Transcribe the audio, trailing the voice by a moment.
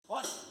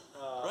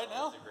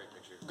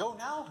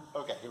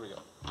Here we go.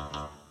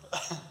 A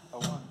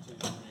 1, 2,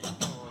 3,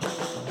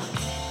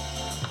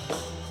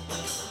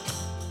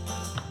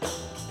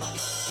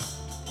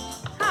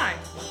 4. Hi,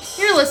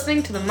 you're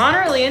listening to the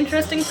Moderately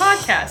Interesting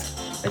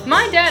Podcast with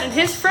my dad and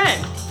his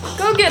friend.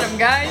 Go get 'em,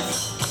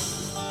 guys!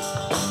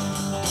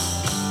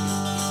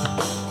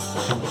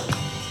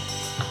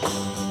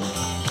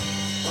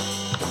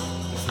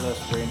 This is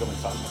us randomly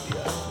talking about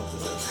BS. What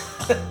this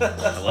is.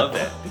 I love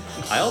that.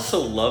 I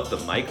also love the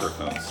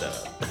microphone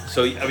setup.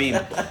 So, I mean,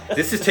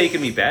 this has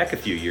taken me back a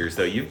few years,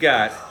 though. You've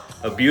got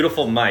a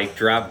beautiful mic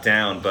dropped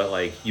down, but,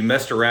 like, you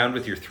messed around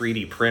with your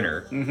 3D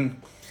printer,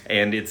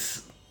 and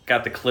it's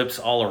got the clips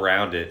all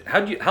around it.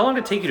 How long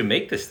did it take you to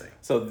make this thing?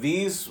 So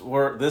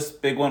this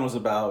big one was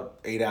about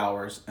 8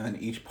 hours, and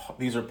then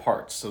these are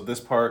parts. So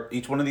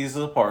each one of these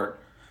is a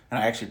part, and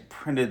I actually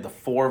printed the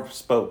 4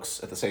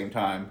 spokes at the same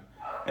time,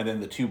 and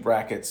then the 2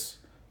 brackets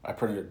I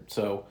printed.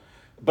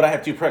 But I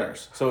have 2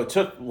 printers, so it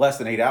took less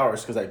than 8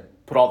 hours because I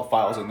put all the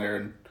files in there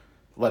and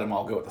let them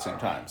all go at the same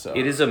time. So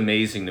It is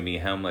amazing to me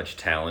how much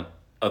talent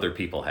other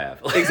people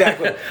have.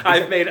 Exactly.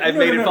 I've made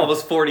it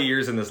almost 40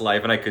 years in this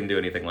life, and I couldn't do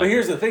anything like But that.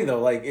 here's the thing,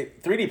 though,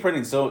 3D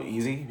printing is so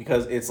easy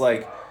because it's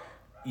like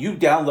you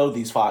download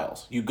these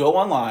files. You go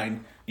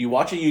online, you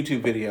watch a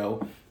YouTube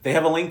video, they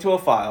have a link to a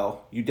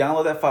file, you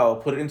download that file,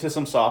 put it into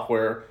some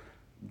software,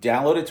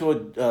 download it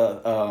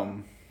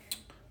to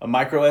a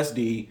micro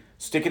SD,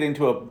 stick it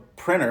into a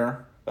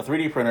printer, a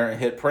 3D printer, and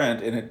hit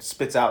print, and it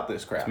spits out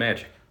this crap. It's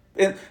magic.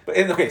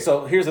 Okay,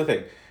 so here's the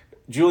thing.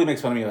 Julie makes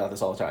fun of me about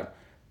this all the time.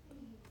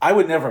 I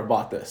would never have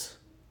bought this.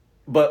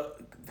 But,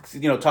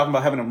 talking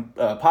about having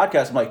a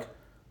podcast, I'm like,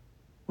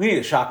 we need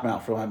a shock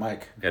mount for my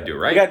mic. You gotta do it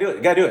right. You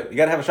gotta do it. You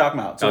gotta have a shock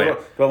mount. So Oh, yeah.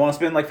 do I want to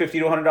spend like $50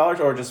 to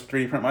 $100 or just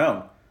 3D print my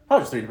own? I'll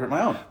just 3D print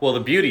my own. Well, the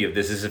beauty of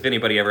this is if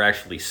anybody ever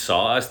actually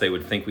saw us, they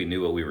would think we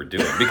knew what we were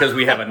doing because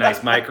we have a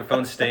nice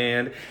microphone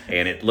stand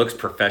and it looks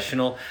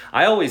professional.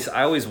 I always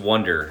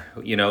wonder,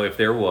 if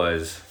there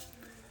was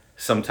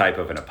some type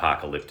of an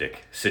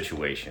apocalyptic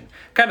situation.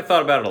 Kind of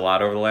thought about it a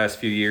lot over the last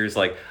few years.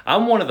 Like,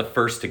 I'm one of the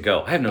first to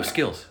go. I have no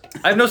skills.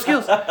 You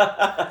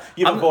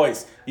have a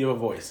voice.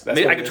 That's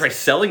Maybe what I it could is. try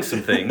selling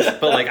some things,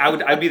 but like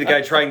I'd be the guy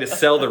trying to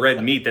sell the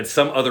red meat that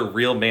some other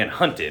real man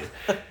hunted,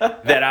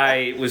 that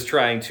I was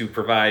trying to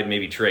provide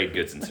maybe trade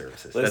goods and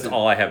services. That's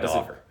all I have to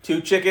offer. 2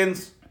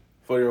 chickens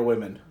for your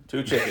women.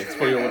 2 chickens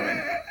for your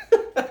women.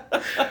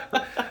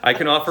 I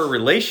can offer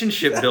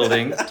relationship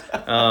building.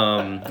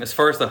 As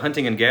far as the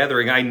hunting and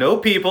gathering, I know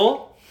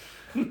people.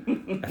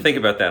 I think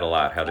about that a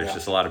lot, how there's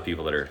just a lot of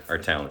people that are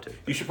talented.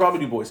 You should probably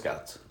do Boy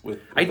Scouts.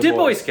 I did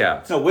Boy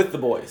Scouts. No, with the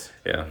boys.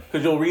 Yeah.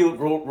 Because you'll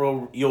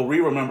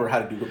re-remember how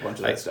to do a bunch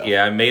of that stuff.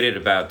 Yeah, I made it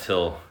about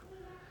till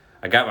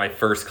I got my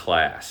first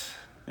class.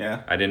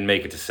 Yeah? I didn't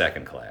make it to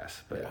second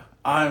class. But Yeah.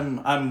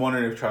 I'm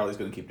wondering if Charlie's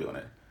going to keep doing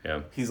it.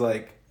 yeah. He's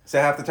like, so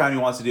half the time he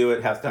wants to do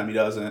it, half the time he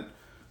doesn't.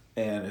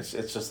 And it's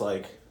just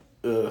like,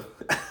 ugh.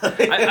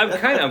 I'm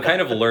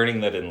kind of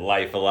learning that in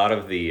life, a lot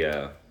of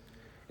the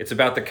it's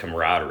about the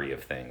camaraderie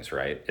of things,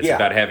 right? It's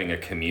about having a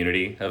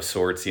community of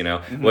sorts,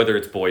 whether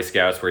it's Boy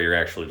Scouts where you're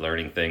actually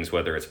learning things,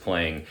 whether it's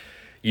playing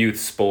youth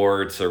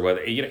sports or whether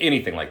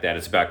anything like that.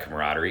 It's about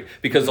camaraderie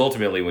because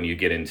ultimately when you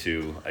get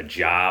into a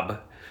job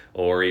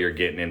or you're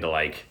getting into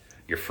like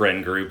your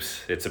friend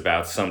groups, it's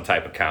about some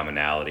type of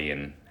commonality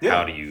and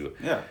how do you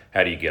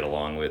get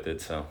along with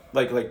it. So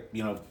like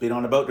being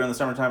on a boat during the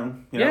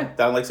summertime,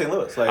 down Lake St.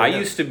 Louis. Like, I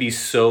used to be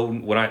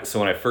when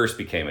I first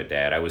became a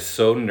dad, I was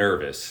so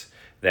nervous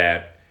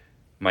that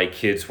my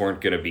kids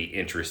weren't going to be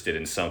interested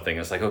in something.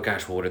 It's like, oh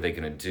gosh, well, what are they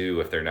going to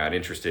do if they're not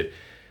interested?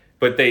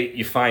 But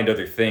you find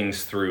other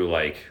things through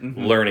like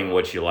learning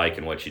what you like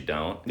and what you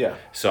don't. Yeah.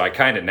 So I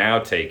kind of now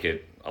take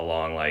it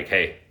along like,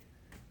 hey,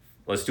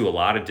 let's do a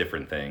lot of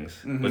different things.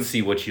 Let's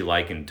see what you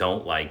like and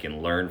don't like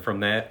and learn from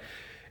that.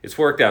 It's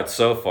worked out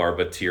so far,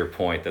 but to your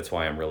point, that's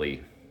why I'm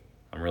really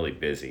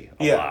busy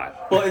a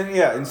lot. Well,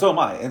 and so am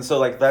I. And so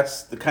like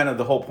that's the kind of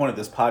the whole point of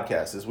this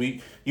podcast is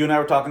you and I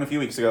were talking a few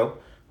weeks ago,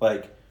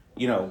 like,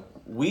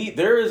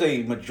 there is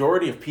a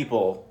majority of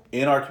people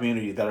in our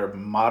community that are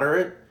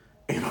moderate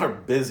and are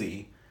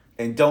busy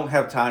and don't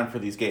have time for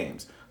these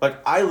games. Like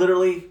I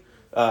literally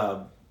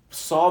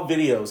saw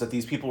videos that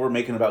these people were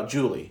making about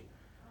Julie.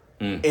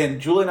 And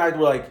Julie and I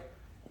were like,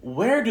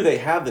 where do they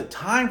have the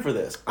time for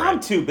this? Right. I'm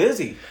too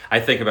busy. I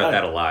think about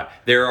that a lot.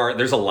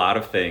 There's a lot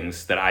of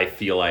things that I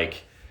feel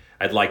like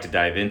I'd like to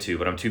dive into,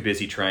 but I'm too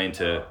busy trying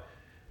to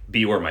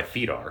be where my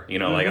feet are.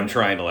 Like I'm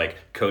trying to like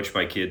coach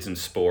my kids in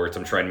sports.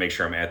 I'm trying to make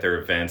sure I'm at their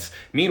events.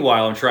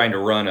 Meanwhile, I'm trying to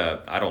run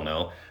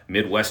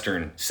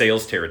Midwestern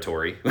sales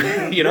territory.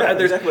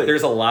 Exactly.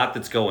 There's a lot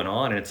that's going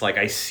on, and it's like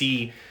I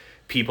see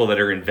people that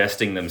are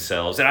investing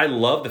themselves, and I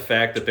love the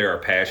fact that there are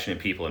passionate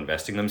people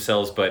investing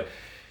themselves, but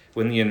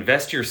when you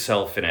invest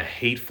yourself in a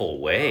hateful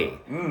way,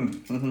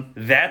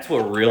 that's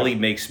what really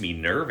makes me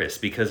nervous,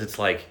 because it's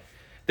like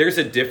there's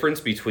a difference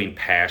between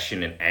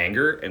passion and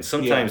anger, and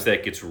sometimes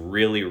that gets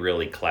really,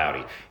 really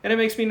cloudy, and it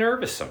makes me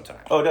nervous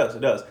sometimes. Oh,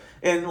 it does.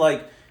 And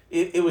like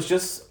it was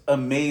just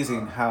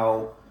amazing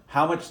how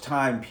much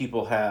time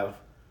people have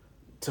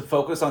to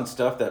focus on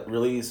stuff that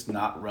really is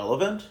not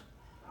relevant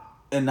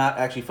and not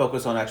actually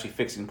focus on actually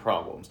fixing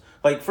problems.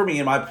 Like for me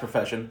in my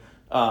profession,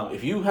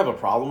 if you have a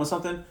problem with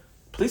something,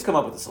 please come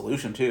up with a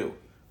solution too.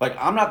 Like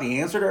I'm not the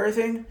answer to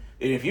everything,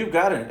 and if you've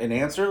got an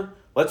answer,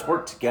 let's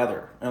work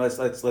together and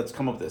let's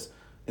come up with this.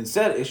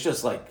 Instead, it's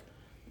just like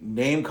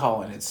name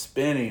calling and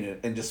spinning it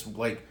and just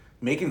like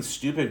making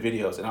stupid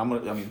videos.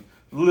 And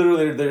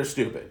literally they're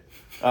stupid.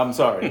 I'm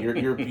sorry, the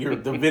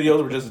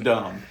videos were just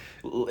dumb,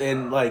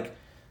 and like.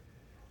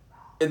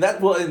 And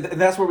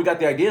that's where we got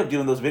the idea of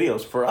doing those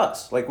videos for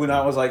us. Like when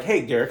I was like,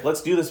 "Hey, Derek,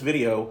 let's do this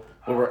video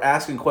where we're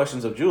asking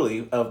questions of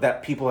Julie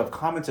that people have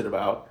commented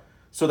about,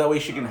 so that way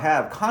she can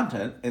have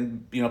content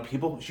and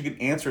she can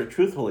answer it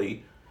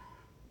truthfully.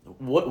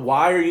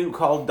 Why are you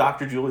called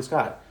Dr. Julie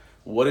Scott?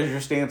 What is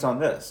your stance on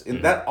this?"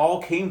 And that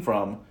all came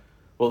from,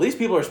 well, these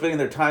people are spending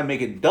their time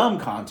making dumb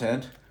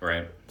content.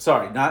 Right.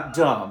 Sorry, not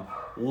dumb.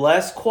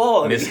 Less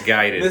quality.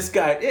 Misguided.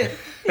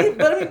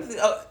 But I mean,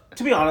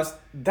 to be honest,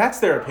 that's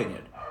their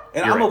opinion.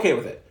 And I'm okay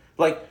with it.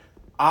 Like,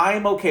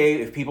 I'm okay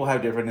if people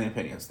have different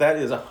opinions. That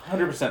is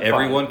 100% fine.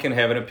 Everyone can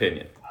have an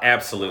opinion.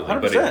 Absolutely.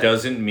 100%. But it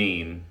doesn't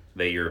mean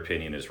that your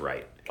opinion is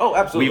right. Oh,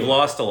 absolutely. We've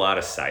lost a lot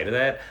of sight of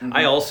that. Mm-hmm.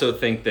 I also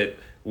think that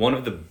one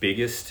of the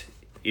biggest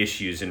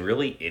issues in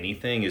really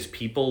anything is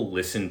people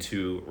listen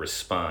to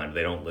respond.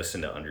 They don't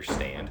listen to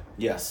understand.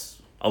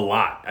 Yes. A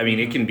lot. I mean,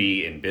 it can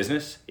be in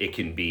business. It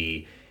can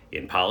be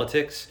in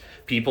politics.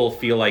 People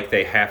feel like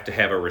they have to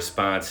have a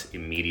response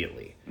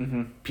immediately.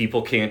 Mm-hmm.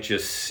 People can't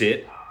just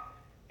sit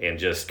and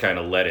just kind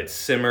of let it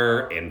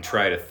simmer and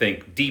try to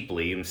think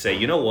deeply and say,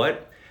 you know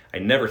what? I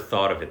never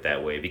thought of it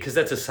that way, because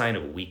that's a sign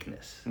of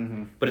weakness.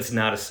 Mm-hmm. But it's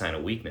not a sign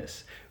of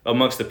weakness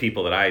amongst the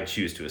people that I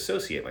choose to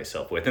associate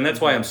myself with. And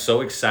that's why I'm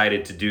so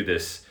excited to do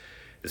this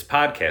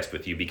podcast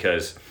with you,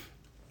 because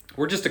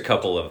we're just a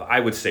couple of, I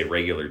would say,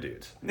 regular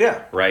dudes.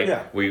 Yeah. Right?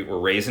 Yeah. We're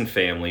raising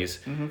families.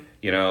 Mm-hmm.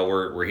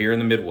 We're here in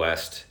the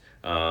Midwest.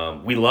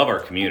 We love our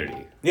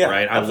community. Yeah,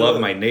 right. Absolutely. I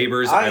love my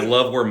neighbors. I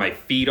love where my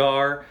feet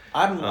are.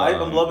 I'm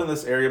loving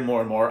this area more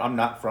and more. I'm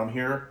not from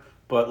here,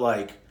 but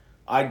like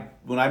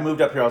when I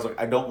moved up here, I was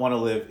like, I don't want to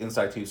live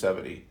inside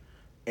 270,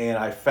 and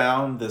I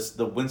found the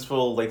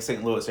Wentzville, Lake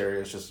St. Louis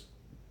area is just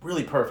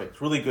really perfect,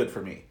 really good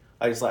for me.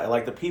 I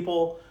like the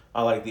people.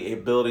 I like the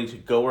ability to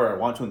go where I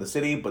want to in the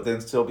city, but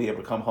then still be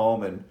able to come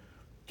home and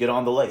get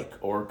on the lake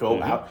or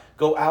go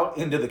out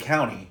into the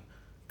county.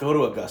 Go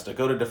to Augusta,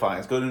 go to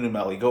Defiance, go to New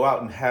Melle, go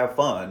out and have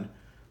fun,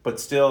 but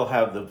still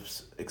have the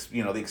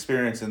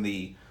experience and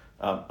the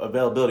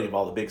availability of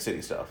all the big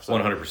city stuff. So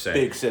 100%.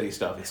 Big city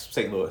stuff. It's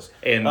St. Louis.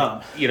 And,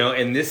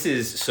 and this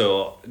is,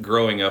 so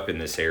growing up in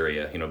this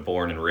area,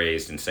 born and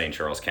raised in St.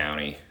 Charles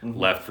County,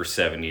 left for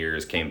 7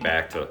 years, came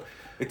back to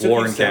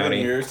Warren County. 7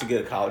 years to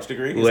get a college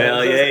degree?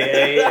 Well,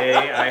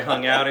 I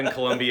hung out in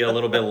Columbia a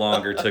little bit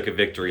longer, took a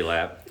victory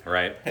lap,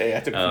 right? Hey,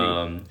 I took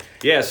a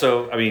few. Yeah,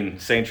 so,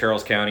 St.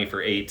 Charles County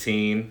for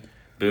 18,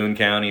 Boone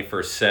County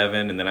for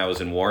 7, and then I was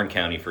in Warren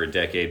County for a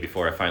decade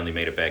before I finally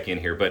made it back in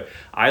here. But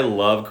I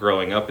love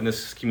growing up in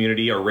this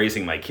community or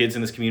raising my kids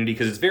in this community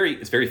because it's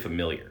very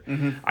familiar.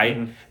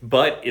 Mm-hmm.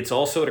 But it's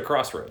also at a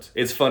crossroads.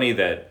 It's funny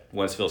that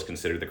Wentzville is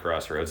considered the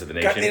crossroads of the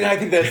nation. And I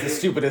think that's the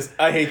stupidest.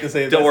 I hate to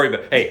say it. Don't worry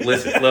about it. Hey,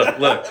 listen,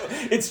 look.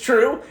 It's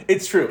true.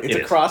 It's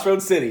a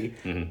crossroads city,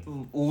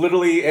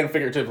 literally and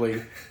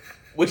figuratively,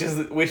 which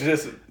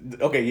is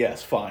okay.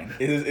 Yes, fine.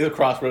 It's a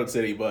crossroads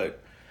city, but.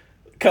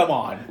 Come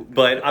on.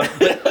 But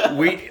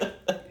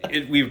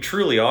we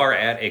truly are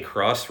at a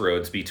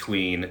crossroads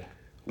between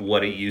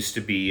what it used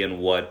to be and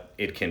what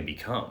it can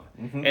become.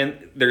 Mm-hmm.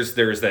 And there's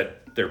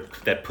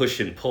that push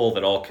and pull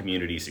that all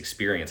communities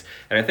experience.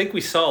 And I think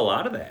we saw a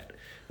lot of that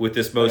with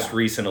this most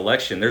recent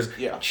election.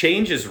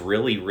 Change is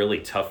really,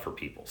 really tough for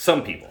people.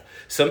 Some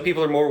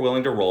people are more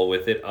willing to roll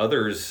with it.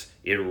 Others,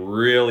 it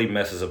really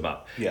messes them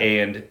up. Yeah.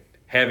 And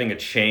having a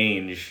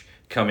change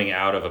coming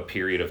out of a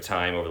period of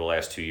time over the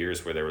last 2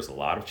 years where there was a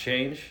lot of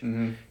change,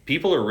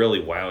 people are really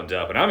wound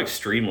up. And I'm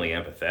extremely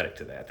empathetic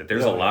to that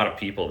there's a lot of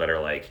people that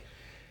are like,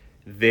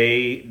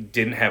 they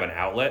didn't have an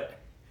outlet.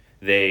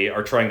 They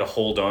are trying to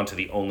hold on to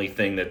the only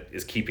thing that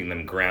is keeping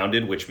them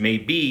grounded, which may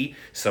be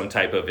some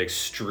type of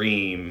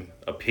extreme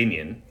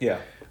opinion. Yeah.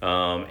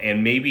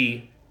 And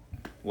maybe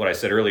what I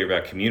said earlier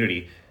about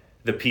community,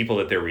 the people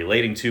that they're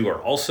relating to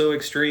are also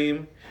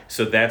extreme.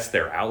 So that's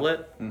their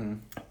outlet. Mm-hmm.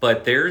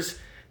 But there's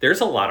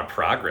a lot of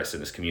progress in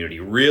this community,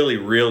 really,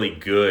 really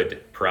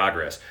good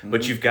progress. Mm-hmm.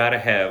 But you've got to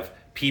have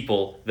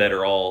people that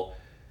are all,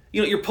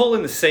 you're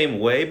pulling the same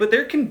way, but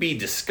there can be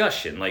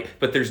discussion.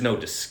 But there's no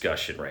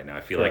discussion right now.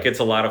 I feel like it's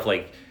a lot of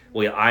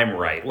well, I'm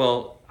right.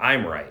 Well,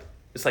 I'm right.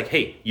 It's like,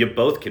 hey, you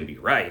both can be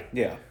right.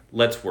 Yeah.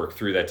 Let's work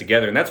through that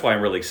together. And that's why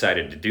I'm really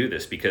excited to do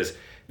this, because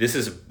this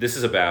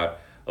is about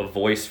a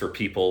voice for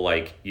people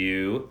like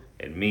you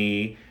and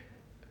me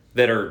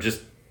that are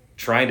just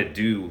trying to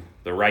do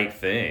the right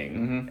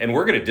thing, and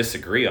we're going to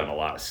disagree on a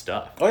lot of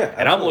stuff. Oh yeah,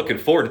 absolutely. And I'm looking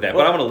forward to that.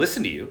 But I want to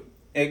listen to you.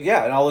 And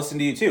I'll listen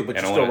to you too. But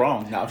you're still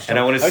wrong. No, and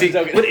I want to see.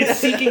 But it's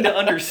seeking to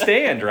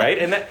understand, right?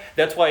 And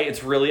that's why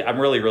I'm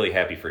really, really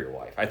happy for your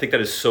wife. I think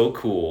that is so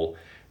cool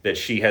that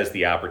she has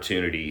the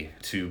opportunity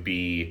to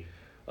be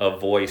a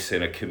voice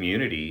in a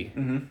community,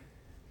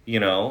 you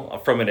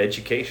know, from an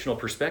educational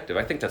perspective.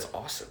 I think that's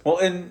awesome. Well,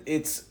 and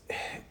it's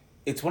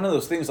one of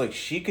those things, like,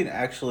 she can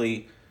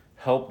actually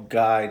help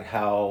guide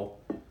how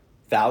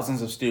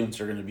thousands of students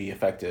are going to be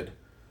affected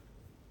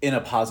in a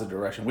positive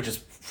direction, which is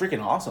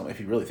freaking awesome if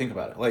you really think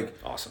about it. Like,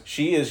 awesome.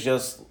 She is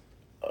just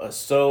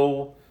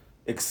so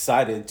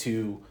excited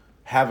to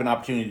have an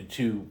opportunity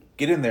to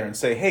get in there and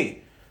say,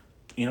 hey,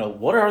 you know,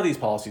 what are these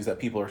policies that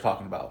people are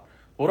talking about?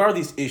 What are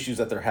these issues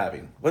that they're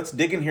having? Let's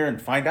dig in here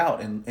and find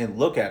out and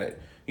look at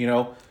it. You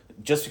know,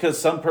 just because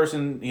some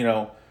person, you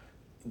know,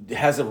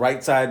 has a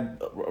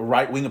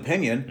right-wing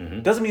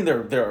opinion doesn't mean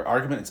their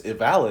argument is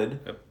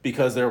invalid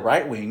because they're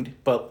right-winged,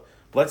 but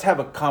let's have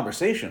a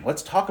conversation.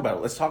 Let's talk about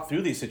it. Let's talk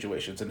through these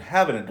situations and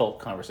have an adult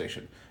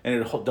conversation and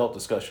an adult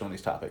discussion on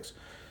these topics.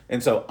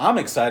 And so I'm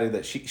excited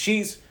that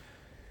she's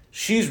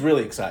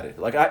really excited.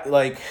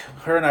 Like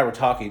her and I were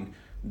talking.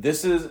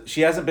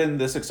 She hasn't been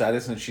this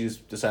excited since she's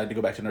decided to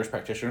go back to nurse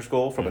practitioner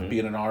school from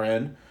being an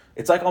RN.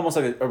 It's like almost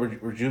like a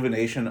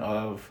rejuvenation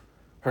of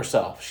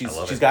herself.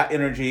 She's got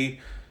energy.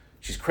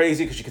 She's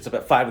crazy because she gets up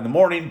at 5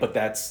 a.m, but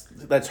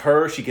that's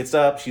her. She gets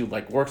up. She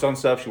like works on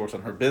stuff. She works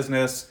on her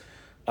business.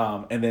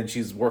 And then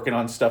she's working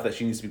on stuff that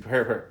she needs to be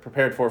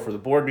prepared for the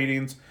board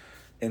meetings.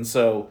 And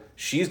so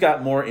she's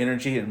got more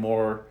energy and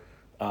more,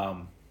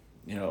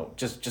 you know,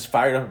 just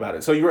fired up about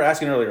it. So you were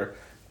asking earlier,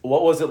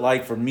 what was it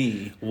like for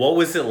me? What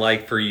was it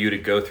like for you to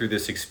go through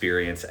this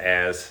experience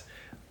as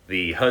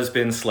the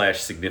husband /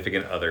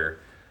 significant other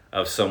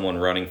of someone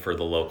running for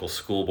the local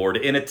school board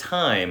in a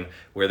time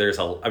where there's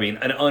an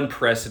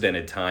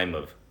unprecedented time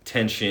of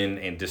tension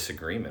and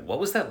disagreement? What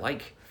was that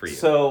like for you?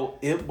 So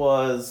it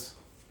was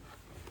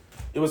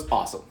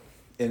awesome.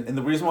 And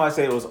the reason why I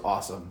say it was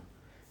awesome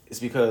is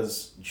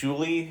because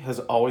Julie has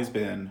always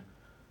been,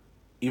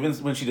 even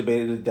when she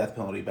debated the death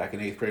penalty back in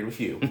 8th grade with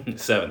you.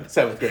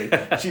 Seventh grade.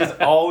 She's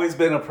always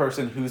been a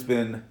person who's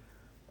been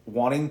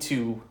wanting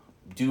to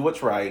do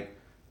what's right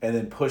and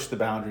then push the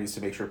boundaries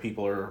to make sure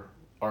people are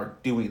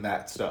doing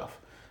that stuff.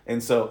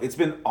 And so it's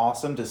been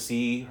awesome to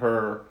see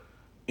her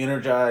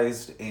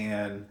energized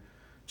and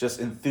just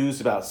enthused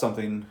about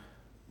something,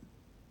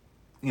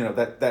 you know,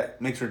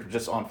 that makes her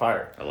just on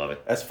fire. I love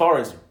it. As far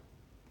as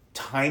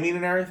timing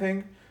and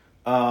everything,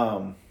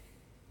 you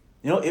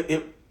know,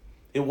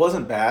 it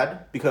wasn't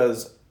bad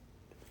because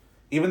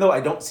even though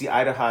I don't see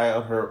eye to eye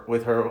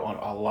with her on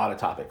a lot of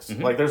topics,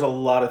 like there's a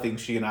lot of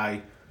things she and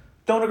I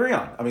don't agree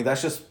on. I mean,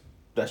 that's just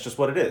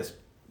what it is.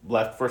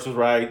 Left versus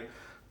right,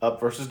 up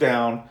versus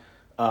down.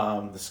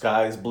 The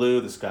sky is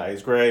blue, the sky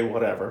is gray,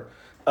 whatever.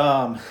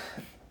 I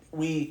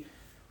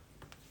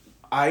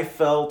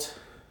felt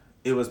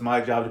it was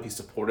my job to be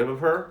supportive of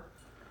her.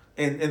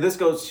 And this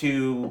goes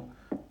to,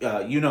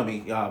 you know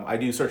me, I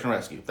do search and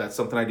rescue. That's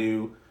something I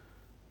do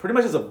pretty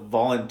much as a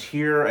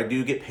volunteer. I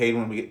do get paid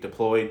when we get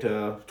deployed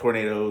to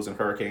tornadoes and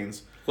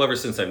hurricanes. Well, ever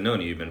since I've known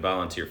you, you've been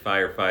volunteer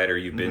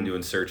firefighter, you've been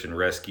doing search and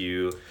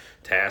rescue,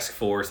 task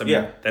force. I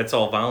mean, that's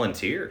all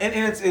volunteer. And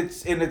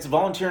it's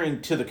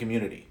volunteering to the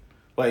community.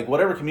 Like,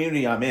 whatever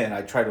community I'm in,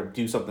 I try to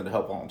do something to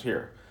help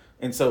volunteer.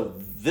 And so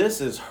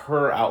this is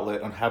her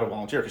outlet on how to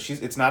volunteer, because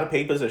it's not a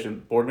paid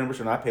position. Board members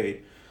are not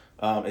paid.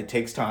 It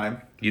takes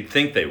time. You'd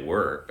think they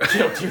were.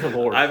 Oh, dear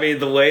Lord. I mean,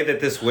 the way that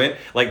this went,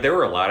 like, there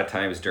were a lot of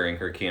times during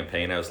her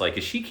campaign, I was like,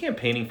 is she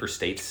campaigning for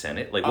state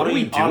senate? Like, what are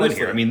we doing honestly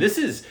here? I mean, this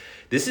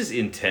is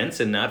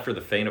intense and not for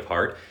the faint of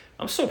heart.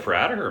 I'm so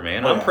proud of her,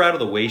 man. I'm proud of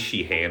the way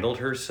she handled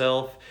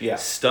herself,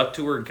 stuck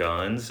to her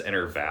guns and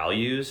her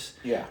values.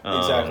 Yeah,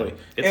 exactly.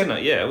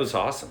 It was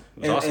awesome.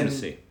 It was awesome to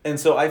see. And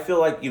so I feel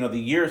like, you know, the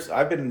years,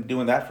 I've been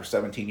doing that for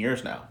 17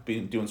 years now,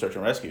 doing search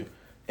and rescue.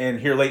 And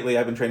here lately,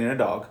 I've been training a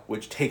dog,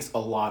 which takes a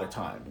lot of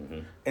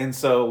time. And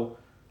so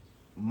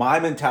my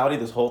mentality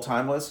this whole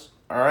time was,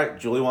 all right,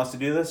 Julie wants to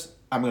do this.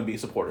 I'm going to be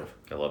supportive.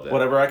 I love that.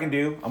 Whatever I can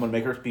do, I'm going to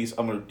make her peace.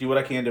 I'm going to do what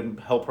I can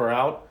to help her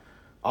out.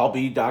 I'll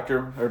be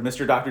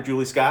Mr.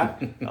 Julie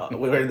Scott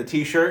wearing the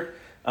T-shirt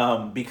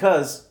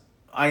because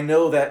I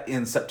know that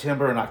in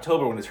September and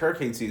October, when it's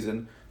hurricane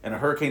season and a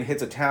hurricane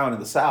hits a town in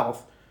the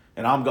south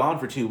and I'm gone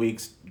for 2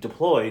 weeks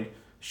deployed,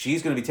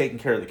 she's going to be taking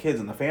care of the kids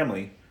and the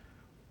family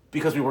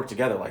because we work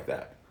together like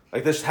that.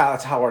 Like, that's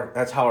how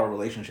our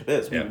relationship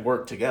is. We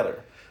work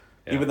together.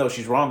 Yeah. Even though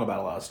she's wrong about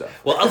a lot of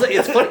stuff. Well,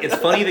 it's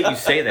funny that you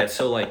say that.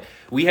 So, like,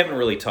 we haven't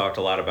really talked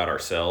a lot about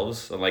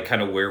ourselves and, like,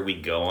 kind of where we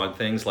go on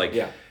things. Like,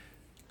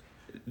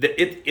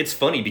 it's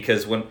funny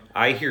because when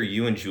I hear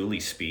you and Julie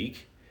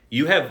speak,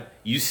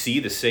 you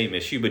see the same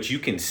issue, but you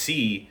can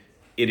see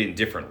it in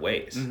different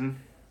ways.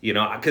 You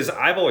know, because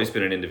I've always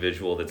been an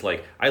individual that's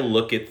like, I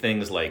look at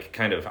things like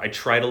I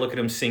try to look at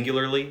them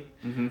singularly,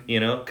 you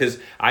know, because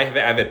I've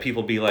had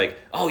people be like,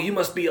 oh, you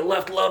must be a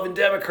left-loving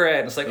Democrat.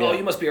 And it's like, oh,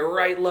 you must be a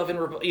right-loving,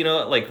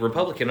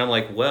 Republican. I'm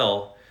like,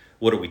 well,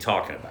 what are we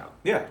talking about?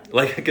 Yeah.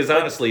 Like, because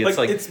honestly, it's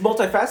like... It's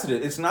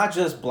multifaceted. It's not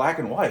just black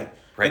and white.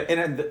 Right.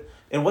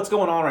 And what's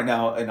going on right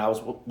now, and I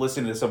was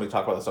listening to somebody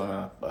talk about this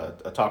on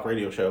a talk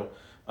radio show,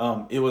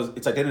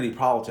 it's identity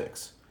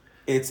politics.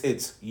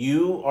 It's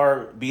you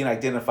are being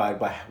identified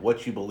by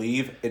what you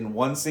believe in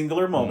one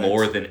singular moment.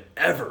 More than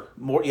ever.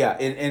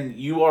 And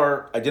you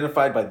are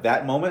identified by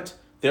that moment.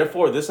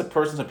 Therefore, this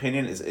person's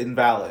opinion is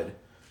invalid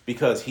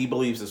because he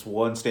believes this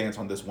one stance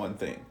on this one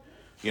thing.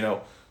 You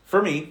know,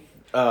 for me,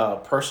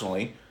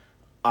 personally,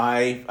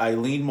 I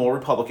lean more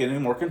Republican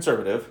and more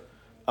conservative.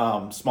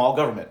 Small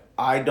government.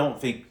 I don't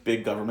think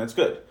big government's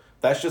good.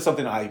 That's just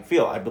something I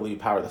feel. I believe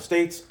power of the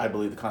states. I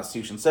believe the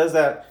Constitution says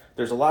that.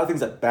 There's a lot of things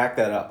that back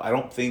that up. I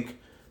don't think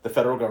the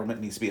federal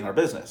government needs to be in our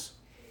business.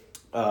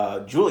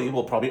 Julie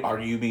will probably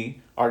argue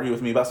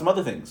with me about some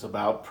other things,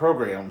 about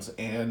programs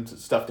and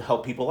stuff to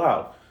help people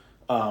out.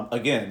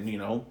 Again, you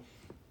know,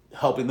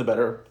 helping the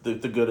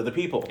good of the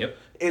people. Yep.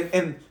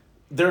 And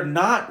they're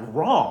not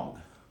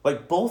wrong.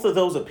 Like, both of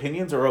those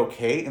opinions are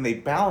okay, and they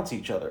balance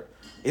each other.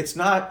 It's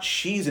not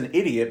she's an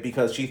idiot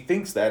because she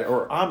thinks that,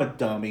 or I'm a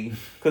dummy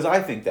because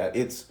I think that.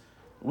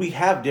 We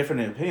have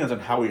different opinions on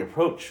how we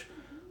approach,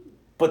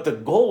 but the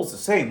goal is the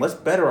same. Let's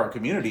better our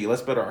community.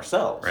 Let's better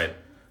ourselves. Right.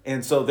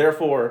 And so,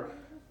 therefore,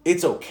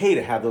 it's okay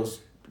to have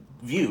those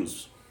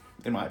views,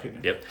 in my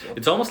opinion. Yep. So.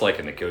 It's almost like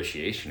a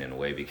negotiation in a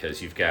way,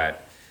 because you've got,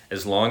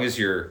 as long as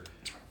you're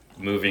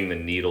moving the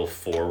needle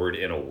forward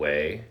in a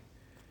way,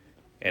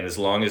 and as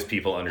long as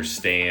people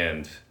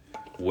understand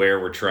where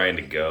we're trying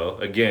to go,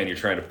 again, you're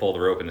trying to pull the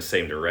rope in the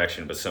same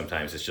direction, but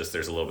sometimes it's just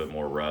there's a little bit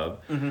more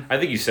rub. Mm-hmm. I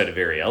think you said it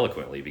very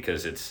eloquently,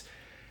 because it's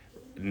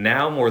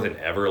now more than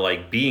ever,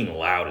 like, being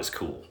loud is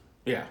cool.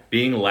 Yeah.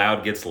 Being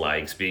loud gets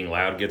likes, being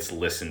loud gets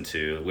listened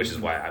to, which is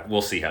why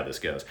we'll see how this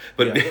goes.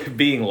 But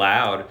being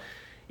loud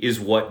is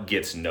what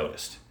gets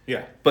noticed.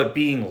 Yeah. But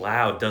being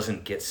loud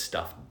doesn't get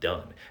stuff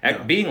done. No.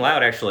 Being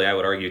loud, actually, I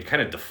would argue, it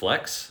kind of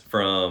deflects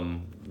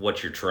from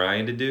what you're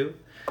trying to do.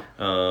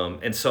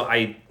 And so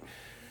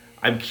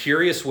I'm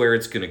curious where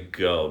it's going to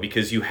go,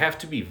 because you have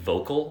to be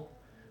vocal,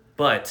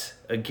 but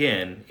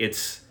again,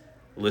 it's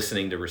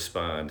listening to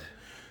respond,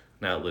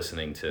 not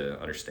listening to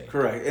understand.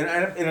 Correct.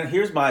 And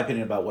here's my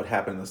opinion about what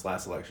happened in this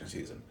last election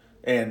season.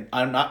 And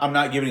I'm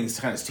not giving these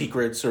kind of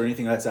secrets or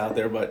anything that's out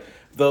there, but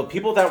the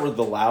people that were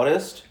the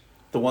loudest,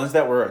 the ones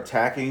that were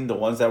attacking, the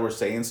ones that were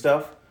saying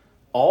stuff,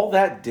 all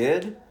that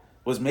did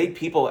was make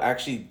people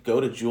actually go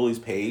to Julie's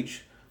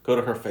page, go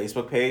to her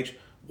Facebook page,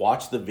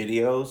 watch the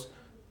videos,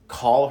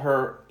 call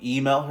her,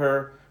 email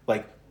her.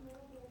 Like,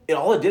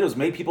 all it did was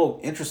make people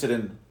interested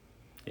in,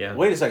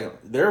 wait a second,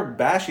 they're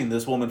bashing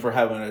this woman for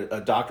having a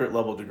doctorate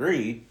level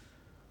degree.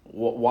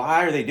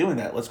 Why are they doing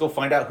that? Let's go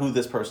find out who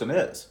this person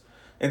is.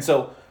 And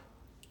so,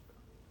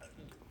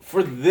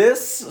 for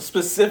this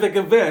specific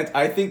event,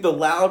 I think the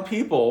loud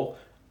people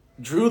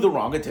drew the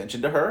wrong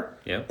attention to her,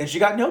 and she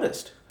got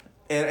noticed.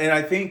 And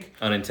I think...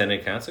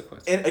 unintended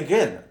consequence. And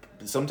again,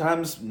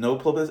 sometimes no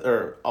publicity,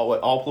 or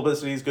all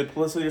publicity is good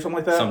publicity or something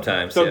like that.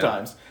 Sometimes.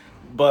 Yeah.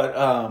 But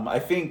I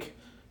think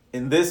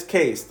in this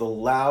case, the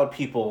loud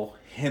people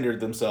hindered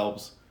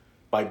themselves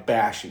by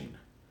bashing,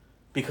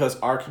 because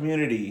our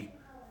community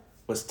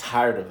was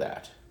tired of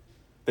that.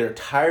 They're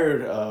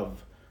tired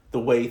of the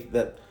way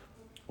that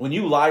when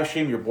you live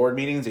stream your board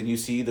meetings and you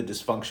see the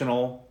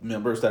dysfunctional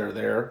members that are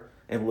there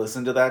and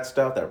listen to that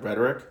stuff, that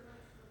rhetoric,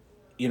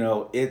 you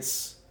know,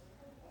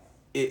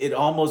 it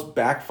almost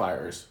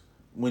backfires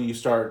when you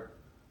start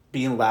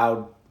being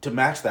loud to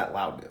match that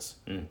loudness.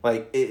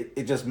 Like,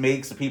 it just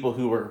makes the people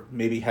who are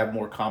maybe have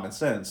more common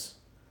sense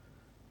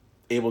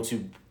able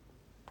to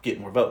get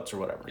more votes or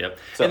whatever. Yep.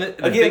 So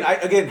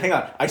again, hang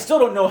on. I still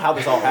don't know how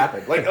this all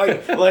happened. Like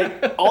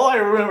all I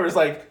remember is,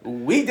 like,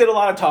 we did a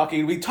lot of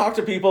talking. We talked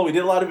to people. We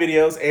did a lot of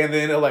videos, and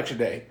then election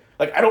day.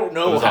 Like, I don't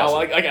know how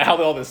awesome.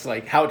 how all this,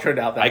 like, how it turned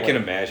out that way. I can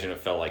imagine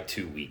it felt like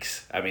 2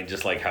 weeks. I mean,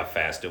 just like how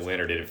fast it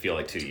went, or did it feel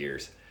like 2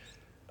 years?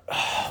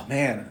 Oh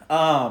man.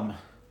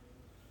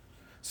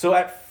 So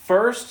at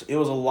first it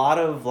was a lot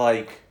of,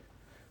 like,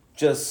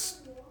 just,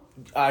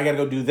 I gotta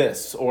go do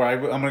this, or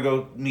I'm gonna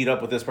go meet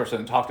up with this person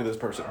and talk to this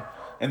person.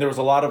 And there was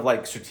a lot of,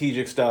 like,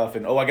 strategic stuff,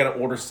 and I gotta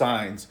order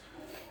signs.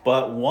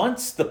 But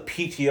once the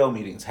PTO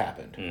meetings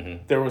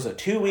happened, there was a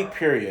 2-week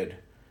period.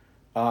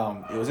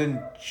 It was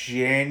in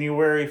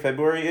January,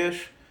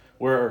 February-ish,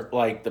 where,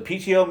 like, the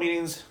PTO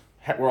meetings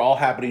were all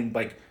happening,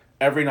 like,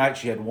 every night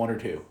she had 1 or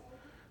 2.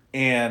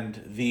 And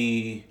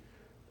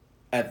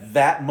at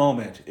that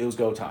moment, it was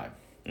go time.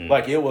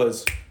 Like, it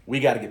was, we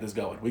got to get this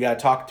going. We got to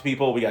talk to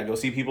people. We got to go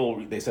see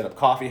people. They set up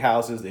coffee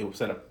houses. They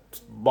set up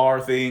bar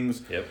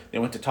things. Yep. They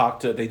went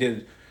to they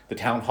did the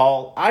town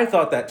hall. I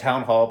thought that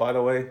town hall, by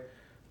the way,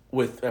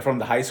 from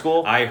the high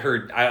school. I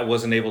heard, I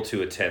wasn't able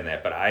to attend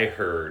that, but I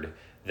heard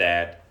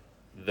that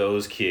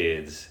those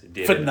kids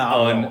did an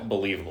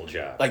unbelievable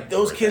job. Like,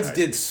 those kids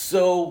did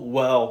so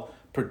well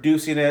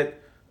producing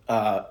it,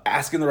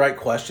 asking the right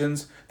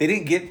questions. They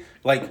didn't get,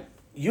 like,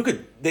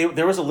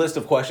 there was a list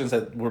of questions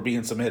that were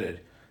being submitted,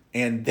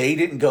 and they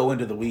didn't go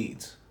into the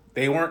weeds.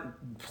 They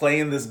weren't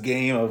playing this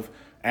game of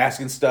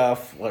asking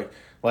stuff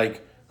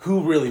like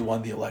who really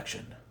won the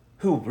election?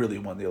 Who really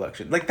won the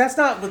election? Like, that's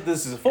not what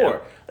this is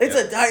for. Yeah.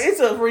 It's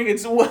a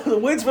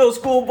freaking Winsville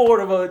School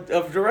Board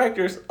of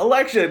Directors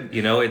election.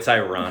 You know, it's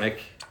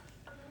ironic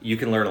you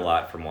can learn a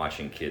lot from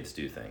watching kids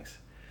do things,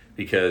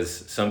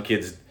 because some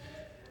kids,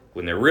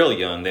 when they're real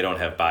young, they don't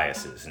have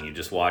biases, and you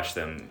just watch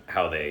them,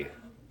 how they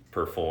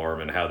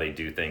perform and how they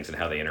do things and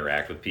how they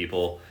interact with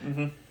people.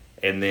 Mm-hmm.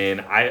 And then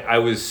I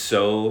was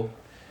so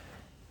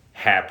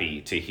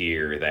happy to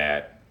hear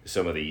that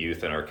some of the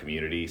youth in our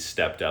community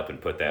stepped up and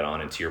put that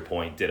on, and to your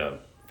point, did a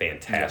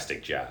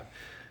fantastic job.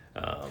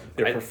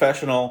 They're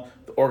professional,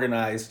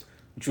 organized.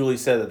 Julie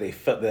said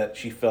that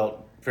she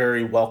felt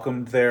very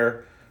welcomed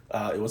there.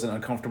 It wasn't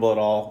uncomfortable at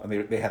all,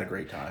 and they had a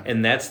great time.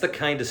 And that's the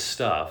kind of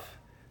stuff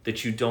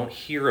that you don't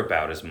hear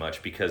about as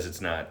much because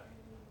it's not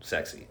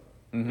sexy.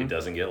 Mm-hmm. It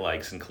doesn't get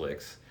likes and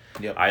clicks.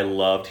 Yep. I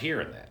loved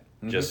hearing that.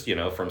 Mm-hmm. Just,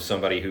 from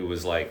somebody who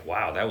was like,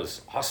 wow, that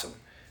was awesome.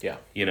 Yeah.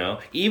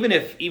 Even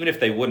if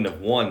they wouldn't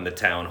have won the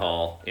town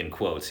hall, in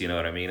quotes, you know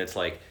what I mean? It's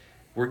like,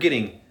 we're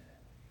getting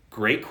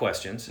great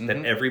questions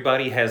that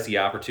everybody has the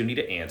opportunity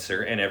to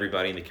answer, and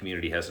everybody in the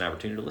community has an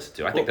opportunity to listen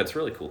to. I think that's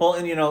really cool. Well,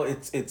 and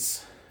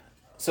it's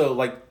so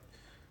like,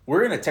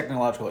 we're in a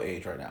technological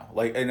age right now.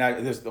 Like, and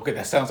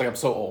that sounds like I'm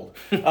so old.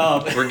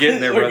 We're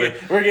getting there, brother.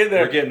 We're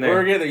getting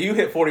there. You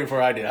hit 40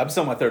 before I did. I'm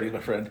still in my 30s, my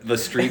friend. The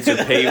streets are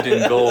paved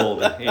in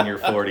gold in your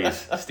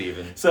 40s,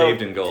 Stephen.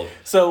 Paved in gold.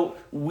 So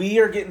we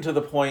are getting to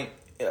the point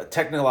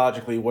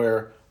technologically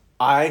where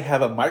I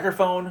have a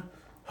microphone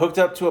hooked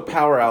up to a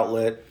power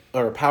outlet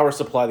or a power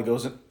supply that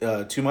goes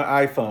to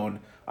my iPhone.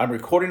 I'm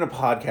recording a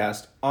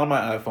podcast on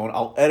my iPhone.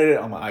 I'll edit it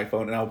on my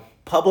iPhone, and I'll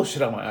publish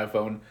it on my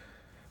iPhone.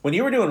 When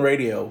you were doing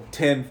radio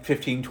 10,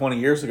 15, 20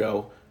 years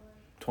ago,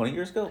 20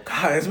 years ago?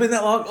 God, it's been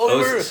that long.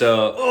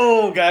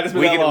 God, it's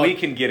been that long. We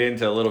can get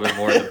into a little bit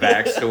more of the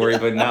backstory,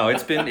 but no,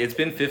 it's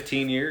been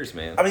 15 years,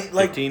 man. I mean,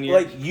 15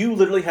 years. Like, you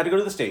literally had to go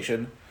to the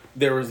station.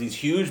 There was these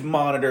huge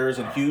monitors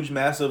and huge,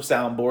 massive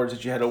soundboards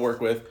that you had to work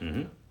with.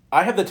 Mm-hmm.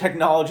 I have the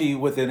technology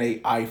within an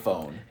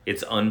iPhone.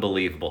 It's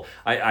unbelievable.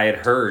 I had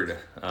heard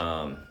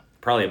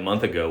probably a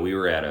month ago, we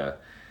were at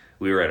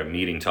a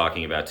meeting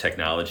talking about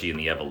technology and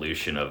the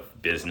evolution of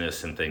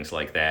business and things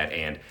like that,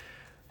 and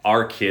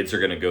our kids are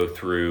going to go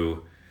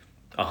through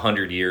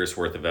 100 years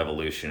worth of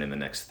evolution in the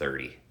next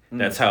 30.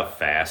 That's how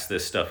fast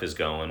this stuff is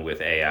going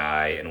with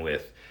AI and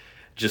with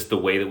just the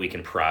way that we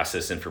can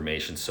process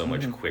information so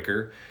much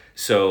quicker.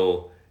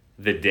 So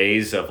the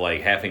days of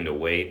like having to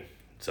wait,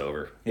 it's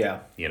over. Yeah.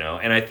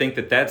 And I think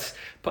that's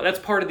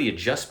part of the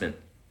adjustment.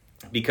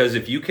 Because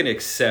if you can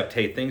accept,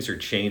 hey, things are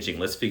changing,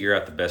 let's figure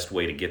out the best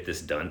way to get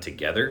this done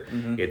together,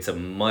 it's a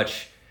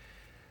much,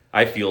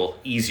 I feel,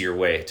 easier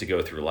way to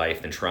go through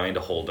life than trying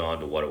to hold on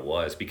to what it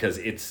was, because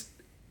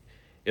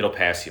it'll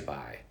pass you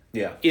by.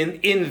 Yeah.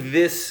 In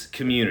this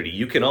community,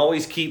 you can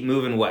always keep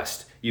moving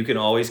west. You can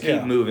always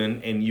keep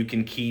moving, and you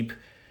can keep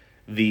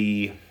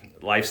the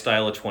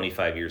lifestyle of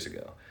 25 years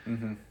ago.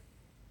 Mm-hmm.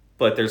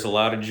 But there's a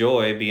lot of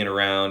joy being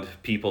around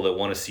people that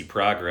want to see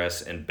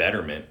progress and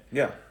betterment.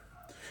 Yeah.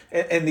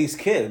 And these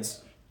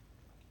kids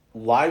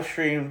live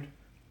streamed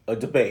a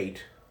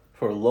debate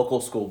for a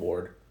local school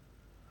board,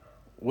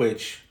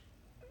 which,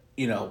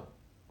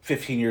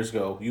 15 years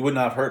ago, you would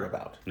not have heard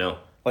about. No.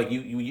 Like,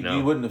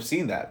 you wouldn't have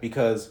seen that,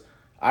 because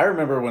I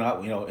remember when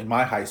in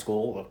my high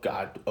school,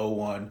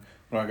 01,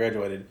 when I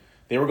graduated,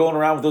 they were going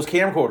around with those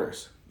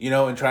camcorders,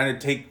 and trying to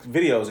take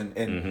videos,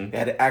 and they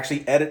had to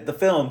actually edit the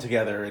film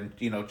together and,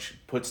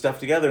 put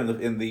stuff together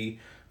in the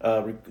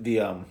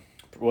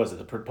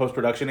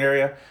post-production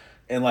area.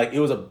 And it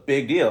was a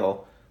big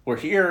deal. We're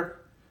here,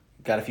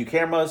 got a few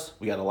cameras,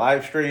 we got a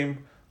live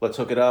stream, let's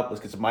hook it up,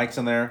 let's get some mics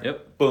in there.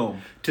 Yep.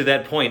 Boom. To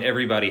that point,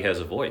 everybody has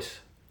a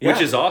voice,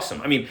 which is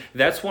awesome. I mean,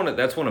 that's one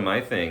of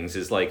my things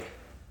is like,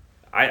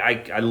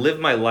 I live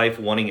my life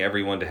wanting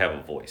everyone to have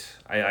a voice.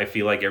 I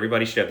feel like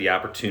everybody should have the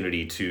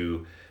opportunity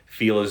to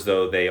feel as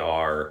though they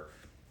are,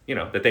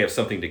 that they have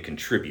something to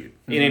contribute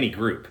in any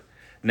group.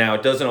 Now,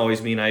 it doesn't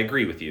always mean I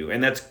agree with you,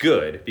 and that's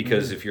good,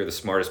 because if you're the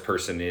smartest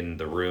person in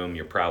the room,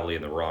 you're probably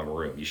in the wrong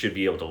room. You should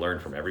be able to learn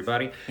from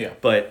everybody. Yeah.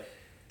 But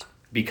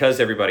because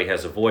everybody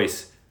has a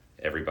voice,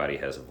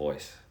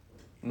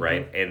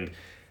 right? And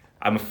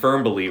I'm a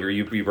firm believer,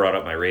 you brought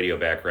up my radio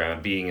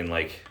background, being in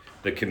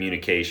the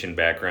communication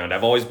background.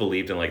 I've always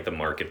believed in the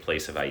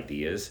marketplace of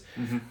ideas.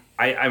 Mm-hmm.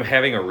 I'm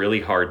having a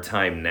really hard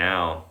time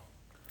now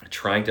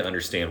trying to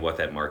understand what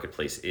that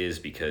marketplace is,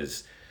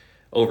 because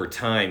over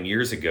time,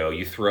 years ago,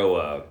 you throw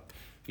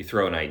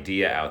an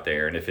idea out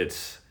there, and if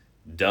it's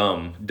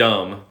dumb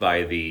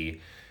by the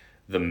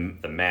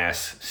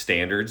mass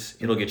standards,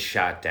 it'll get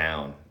shot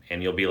down,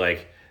 and you'll be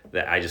like,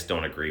 that I just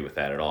don't agree with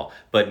that at all.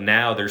 But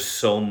now there's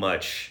so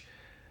much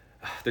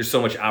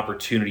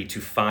opportunity to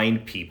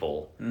find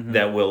people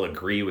that will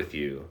agree with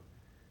you.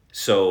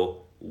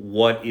 So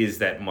what is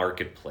that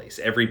marketplace?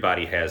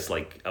 Everybody has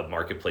a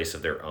marketplace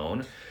of their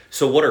own.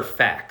 So what are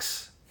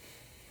facts?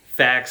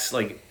 Facts,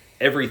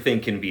 everything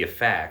can be a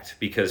fact,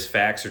 because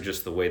facts are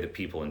just the way that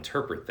people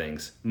interpret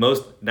things.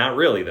 Not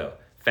really though.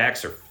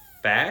 Facts are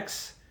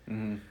facts.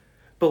 Mm-hmm.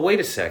 But wait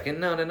a second.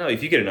 No.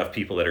 If you get enough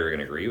people that are going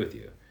to agree with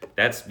you,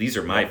 these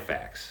are my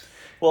facts.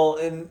 Well,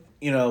 and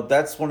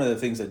that's one of the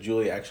things that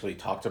Julie actually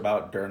talked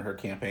about during her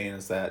campaign,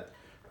 is that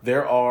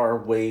there are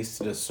ways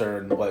to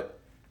discern what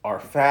are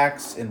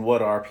facts and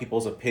what are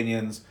people's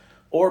opinions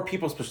or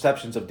people's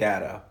perceptions of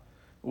data,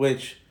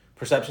 which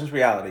perception's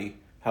reality.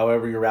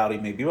 However, your reality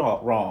may be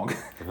wrong.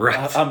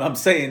 Right. I'm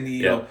saying,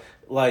 you know,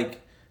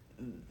 like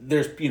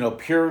there's, you know,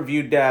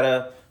 peer-reviewed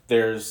data,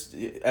 there's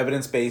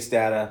evidence-based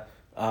data,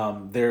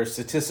 there's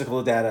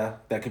statistical data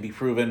that could be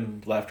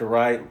proven left or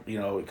right. You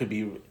know, it could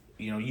be,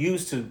 you know,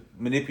 used to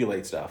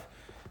manipulate stuff.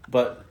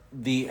 But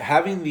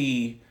having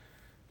the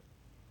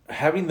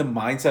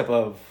mindset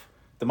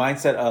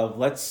of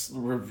let's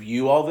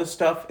review all this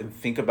stuff and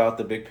think about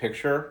the big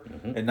picture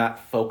and not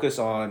focus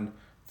on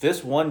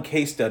this one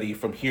case study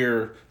from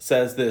here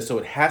says this, so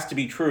it has to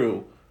be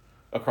true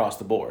across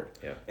the board.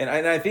 Yeah. And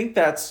I think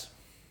that's,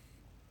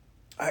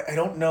 I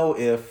don't know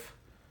if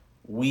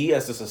we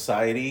as a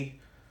society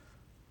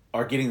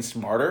are getting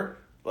smarter.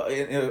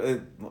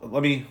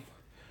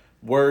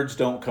 Words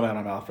don't come out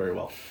of my mouth very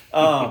well.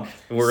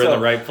 We're in the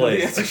right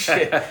place.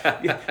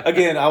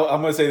 Again,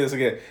 I'm going to say this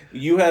again.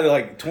 You had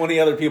like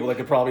 20 other people that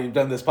could probably have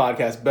done this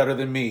podcast better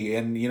than me,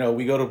 and you know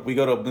we go to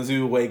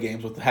Mizzou away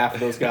games with half of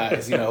those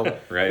guys. You know,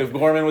 right. If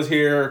Gorman was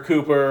here,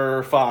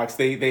 Cooper, Fox,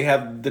 they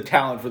have the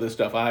talent for this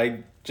stuff.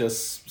 I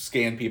just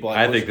scan people.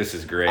 I think this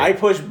is great. I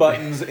push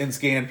buttons and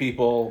scan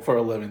people for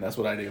a living. That's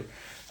what I do.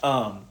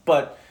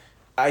 But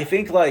I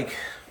think like,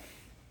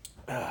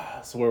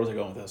 so where was I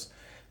going with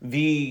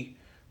this?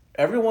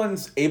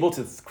 Everyone's able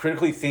to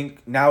critically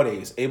think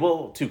nowadays,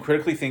 able to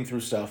critically think through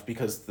stuff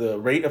because the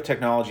rate of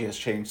technology has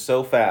changed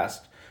so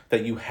fast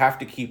that you have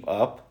to keep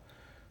up.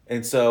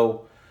 And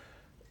so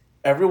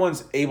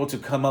everyone's able to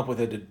come up with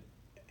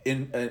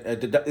and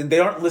they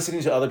aren't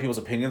listening to other people's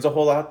opinions a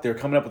whole lot. They're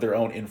coming up with their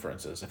own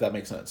inferences, if that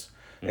makes sense.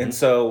 Mm-hmm. And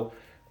so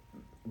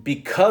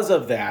because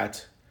of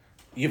that,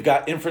 you've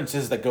got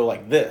inferences that go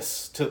like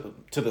this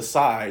to the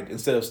side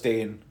instead of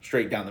staying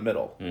straight down the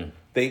middle.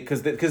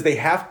 Because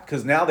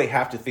now they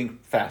have to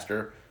think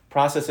faster,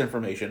 process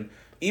information,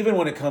 even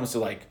when it comes to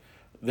like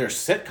their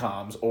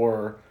sitcoms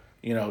or,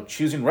 you know,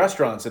 choosing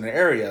restaurants in an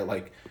area.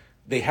 Like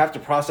they have to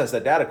process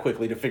that data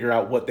quickly to figure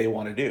out what they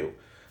want to do.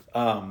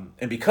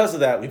 And because of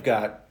that, we've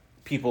got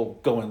people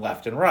going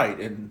left and right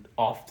and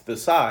off to the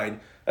side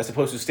as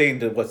opposed to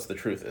staying to what's the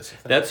truth is.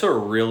 That's a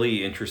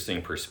really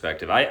interesting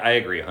perspective. I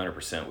agree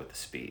 100% with the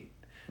speed.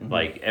 Mm-hmm.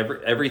 Like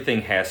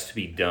everything has to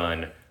be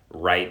done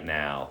right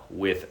now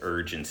with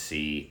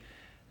urgency.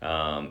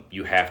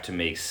 You have to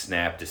make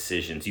snap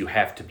decisions. You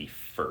have to be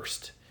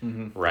first,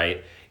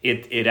 right?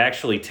 It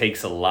actually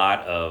takes a lot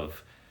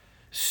of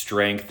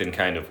strength and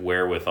kind of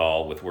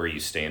wherewithal with where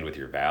you stand with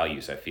your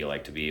values, I feel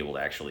like, to be able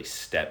to actually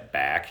step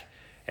back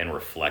and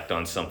reflect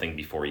on something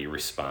before you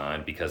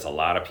respond, because a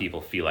lot of people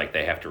feel like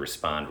they have to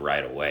respond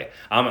right away.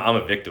 I'm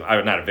a victim.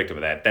 I'm not a victim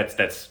of that.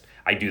 That's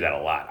I do that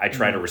a lot. I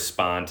try to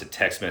respond to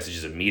text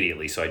messages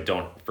immediately so I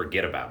don't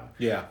forget about them.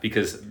 Yeah.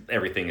 Because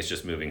everything is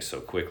just moving so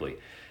quickly.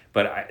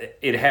 But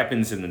it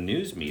happens in the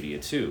news media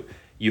too.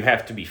 You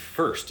have to be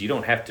first. You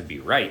don't have to be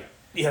right.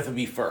 You have to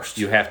be first.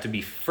 You have to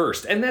be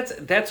first. And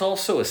that's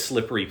also a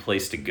slippery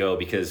place to go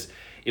because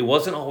it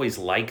wasn't always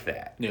like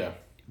that. Yeah.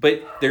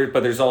 But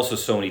there's also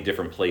so many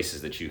different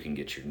places that you can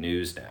get your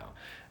news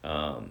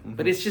now.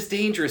 But it's just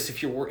dangerous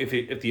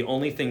if the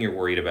only thing you're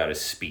worried about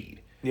is speed.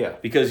 Yeah.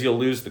 Because you'll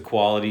lose the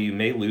quality. You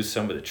may lose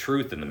some of the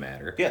truth in the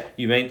matter. Yeah.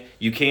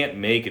 You can't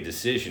make a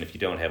decision if you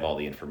don't have all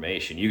the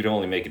information. You can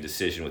only make a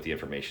decision with the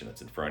information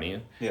that's in front of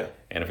you. Yeah.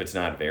 And if it's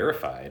not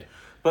verified.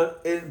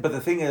 But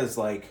the thing is,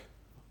 like,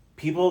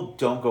 people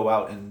don't go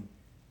out and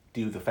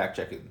do the fact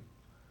checking.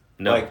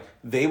 No. Like,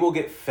 they will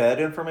get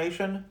fed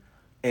information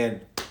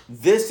and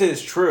this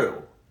is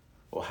true.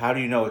 Well, how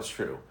do you know it's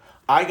true?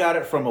 I got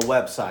it from a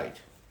website.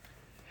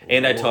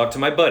 And I talked to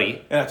my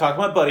buddy.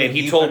 And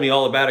he told me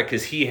all about it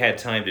because he had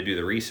time to do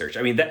the research.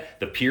 I mean,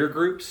 the peer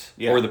groups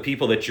or the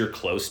people that you're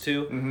close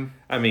to.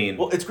 I mean,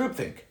 well, it's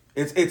groupthink.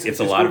 It's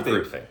a lot of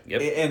groupthink.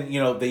 Yep. And you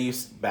know,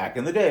 back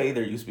in the day,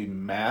 there used to be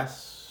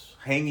mass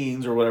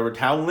hangings or whatever,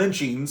 town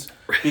lynchings,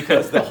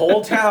 because the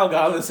whole town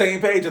got on the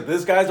same page that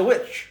this guy's a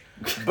witch.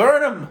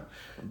 Burn him,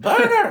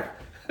 burn her.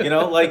 You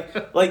know,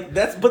 like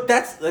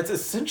that's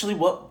essentially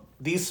what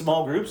these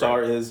small groups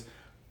are. Is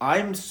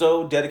I'm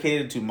so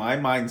dedicated to my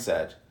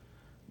mindset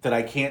that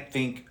I can't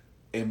think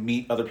and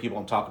meet other people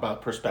and talk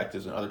about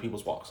perspectives and other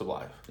people's walks of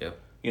life. Yep.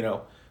 You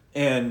know,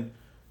 and,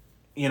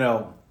 you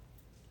know,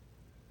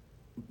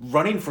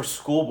 running for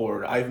school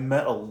board, I've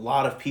met a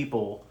lot of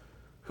people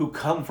who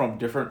come from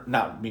different,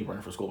 not me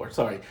running for school board,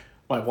 sorry,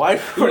 my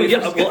wife.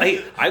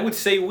 I would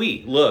say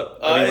we. Look,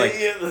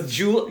 I mean,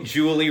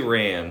 Julie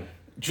ran.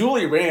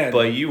 Julie ran.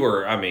 But you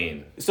were, I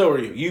mean. So were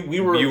you.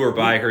 You were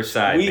by her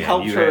side. We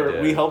helped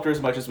her. We helped her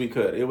as much as we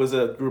could. It was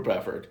a group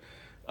effort.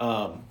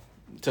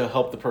 To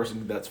help the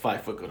person that's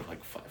 5 foot go to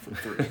like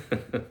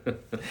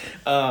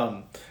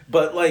 5'3".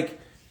 But like,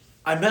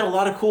 I met a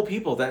lot of cool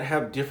people that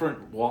have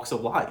different walks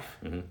of life,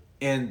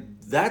 and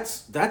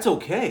that's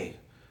okay.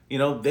 You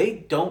know,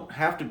 they don't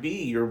have to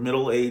be your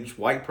middle-aged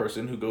white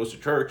person who goes to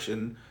church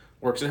and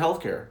works in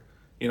healthcare.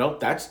 You know,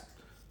 that's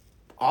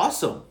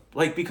awesome.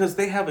 Like, because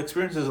they have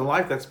experiences in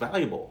life that's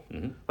valuable.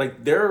 Mm-hmm.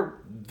 Like,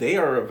 they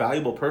are a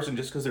valuable person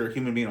just because they're a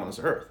human being on this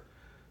earth.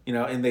 You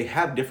know, and they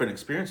have different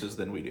experiences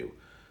than we do.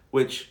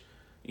 Which,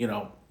 you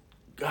know,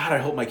 God, I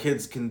hope my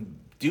kids can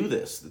do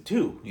this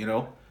too, you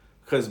know?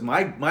 Because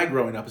my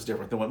growing up is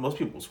different than what most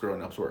people's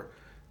growing ups were.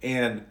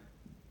 And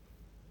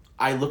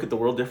I look at the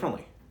world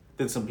differently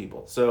than some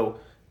people. So,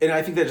 and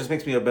I think that just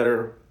makes me a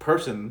better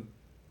person,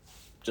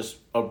 just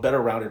a better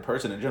rounded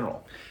person in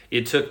general.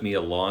 It took me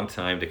a long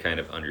time to kind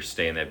of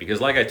understand that because,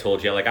 like I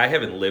told you, like I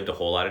haven't lived a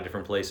whole lot of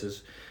different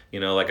places. You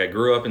know, like I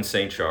grew up in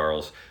St.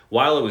 Charles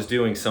while it was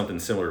doing something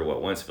similar to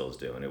what Wentzville's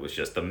doing. It was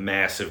just the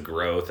massive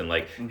growth and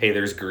like, hey,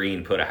 there's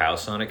green, put a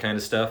house on it kind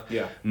of stuff.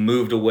 Yeah.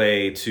 Moved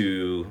away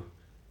to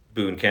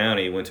Boone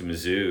County, went to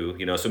Mizzou,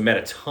 you know, so met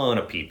a ton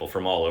of people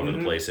from all over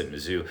the place at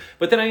Mizzou.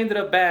 But then I ended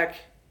up back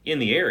in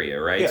the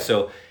area, right? Yeah.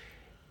 So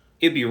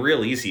it'd be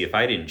real easy if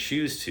I didn't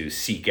choose to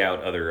seek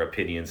out other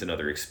opinions and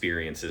other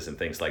experiences and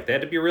things like that.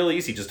 It'd be real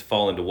easy just to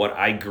fall into what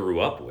I grew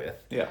up with,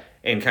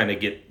 and kind of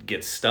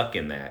get stuck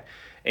in that.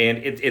 And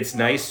it's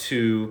nice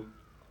to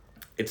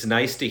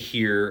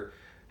hear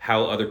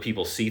how other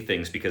people see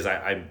things because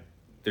I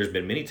there's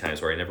been many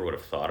times where I never would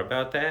have thought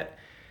about that,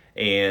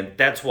 and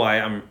that's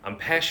why I'm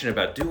passionate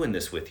about doing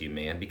this with you,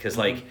 man. Because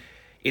like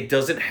it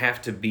doesn't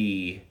have to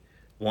be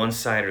one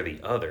side or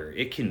the other.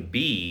 It can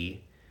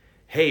be,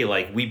 hey,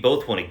 like we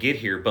both want to get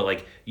here, but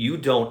like you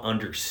don't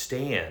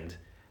understand.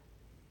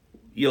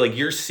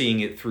 You're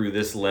seeing it through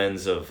this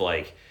lens of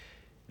like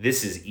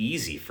this is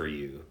easy for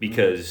you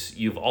because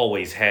you've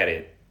always had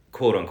it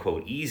quote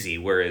unquote easy,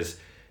 whereas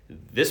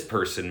this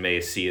person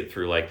may see it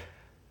through like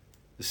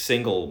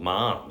single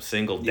mom,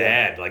 single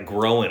dad, like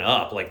growing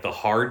up, like the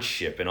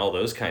hardship and all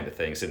those kind of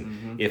things.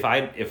 And if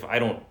I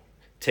don't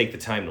take the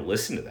time to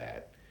listen to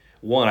that,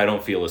 one, I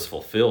don't feel as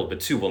fulfilled,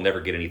 but two, we'll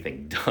never get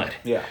anything done.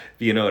 Yeah.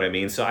 You know what I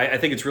mean? So I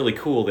think it's really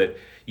cool that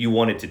you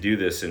wanted to do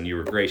this and you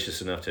were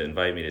gracious enough to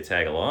invite me to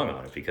tag along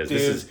on it because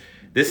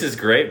this is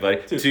great,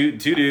 buddy. Two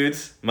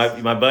dudes.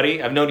 My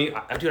buddy, I've known you,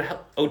 dude,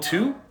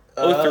 02?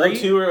 03?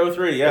 02 or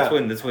 03, yeah.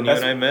 That's when you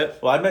and I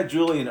met? Well, I met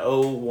Julie in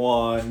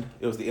 01.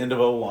 It was the end of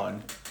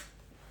 01.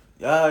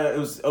 It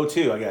was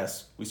 02, I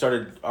guess.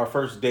 Our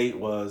first date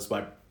was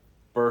my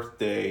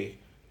birthday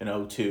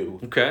in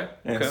 02. Okay.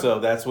 And so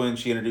that's when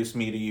she introduced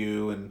me to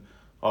you and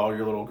all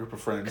your little group of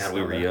friends. God,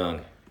 we were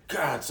young.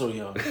 God, so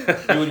young.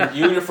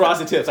 you and your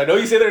frosted tips. I know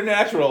you say they're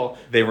natural.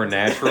 They were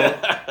natural.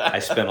 I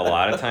spent a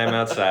lot of time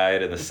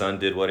outside, and the sun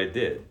did what it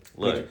did.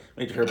 Look,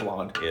 made your hair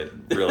blonde. It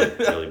really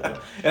blonde.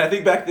 And I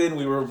think back then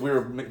we were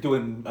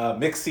doing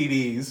mixed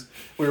CDs.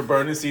 We were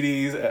burning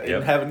CDs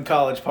and having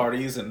college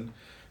parties and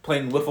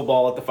playing wiffle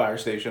ball at the fire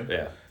station.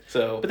 Yeah.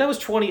 So, but that was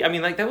 20. I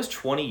mean, like that was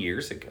 20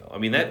 years ago. I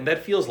mean,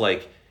 that feels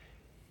like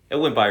it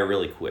went by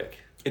really quick.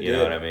 It you did.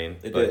 know what I mean?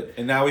 It did.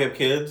 And now we have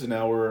kids, and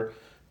now we're.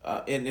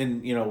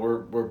 And you know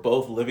we're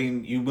both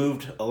living. You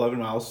moved 11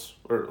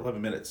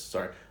 minutes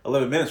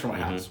from my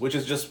house, which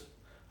is just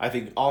I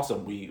think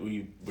awesome.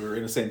 We're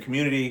in the same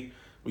community.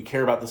 We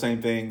care about the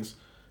same things.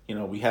 You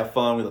know, we have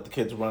fun. We let the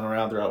kids run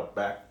around. They're out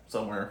back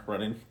somewhere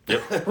running.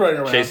 Yep. Running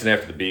around. Chasing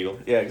after the beagle.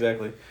 Yeah,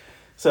 exactly.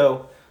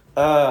 So.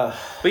 But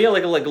yeah,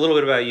 like a little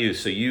bit about you.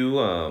 So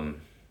you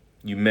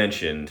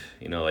mentioned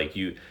like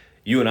you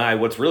and I.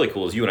 What's really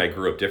cool is you and I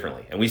grew up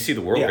differently, and we see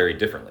the world very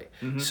differently.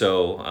 Mm-hmm.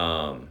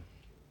 So.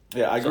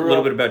 Yeah, I grew up. A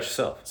little bit about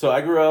yourself. So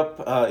I grew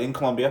up in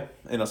Columbia,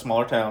 in a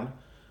smaller town.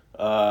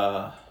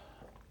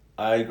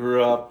 I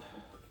grew up,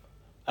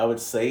 I would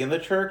say, in the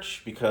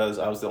church because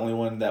I was the only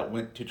one that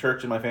went to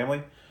church in my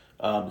family.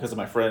 Because of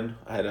my friend,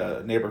 I had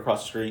a neighbor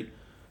across the street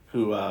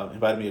who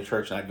invited me to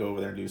church, and I'd go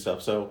over there and do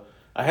stuff. So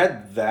I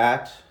had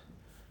that,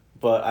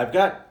 but I've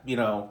got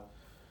not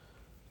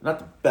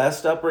the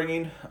best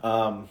upbringing.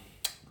 I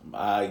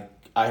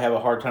have a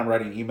hard time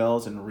writing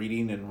emails and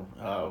reading and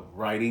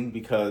writing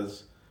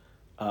because.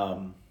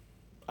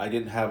 I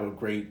didn't have a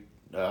great.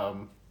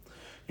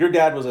 Your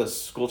dad was a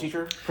school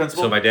teacher,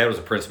 principal. So my dad was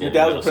a principal. Your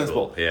dad was a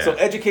principal. School. Yeah. So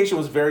education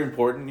was very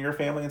important in your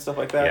family and stuff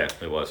like that.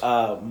 Yeah, it was.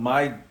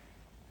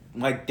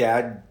 My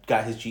dad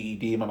got his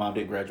GED. My mom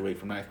didn't graduate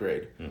from 9th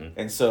grade,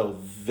 and so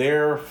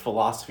their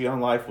philosophy on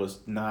life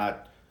was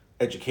not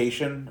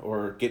education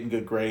or getting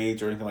good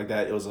grades or anything like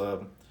that. It was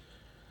a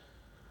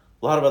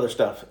lot of other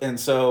stuff, and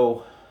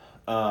so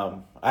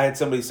I had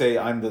somebody say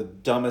I'm the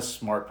dumbest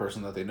smart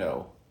person that they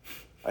know.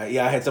 I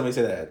had somebody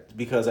say that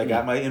because I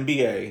got my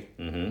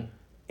MBA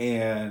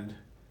and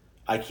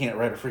I can't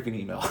write a freaking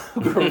email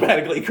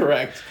grammatically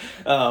correct.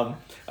 I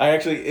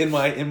actually in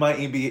my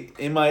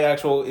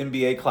actual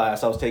MBA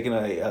class I was taking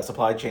a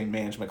supply chain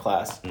management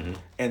class,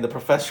 and the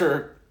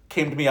professor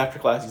came to me after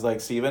class. He's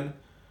like, "Steven,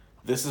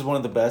 this is one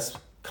of the best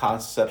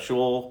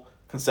conceptual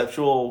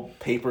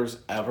papers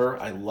ever.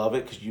 I love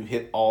it because you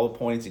hit all the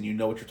points and you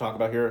know what you're talking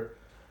about here.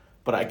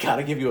 but I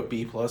gotta give you a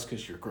B+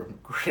 because your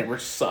grammar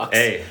sucks.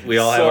 Hey, we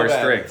all have our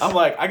strengths. I'm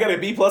like, I got a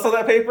B+ on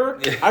that paper.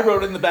 I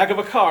wrote it in the back of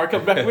a car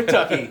coming back to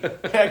Kentucky.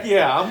 Heck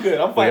yeah, I'm good.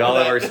 I'm fine. We all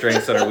with have that. our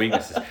strengths and our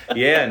weaknesses.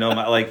 Yeah, no,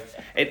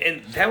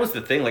 and that was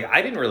the thing. Like,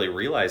 I didn't really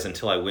realize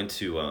until I went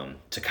to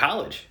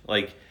college.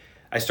 Like,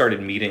 I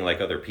started meeting like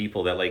other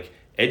people that like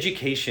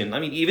education. I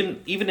mean,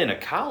 even in a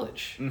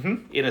college,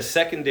 in a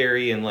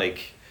secondary and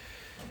like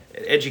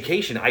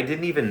education, I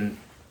didn't even.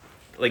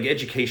 Like,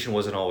 education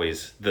wasn't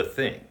always the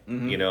thing,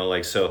 you know?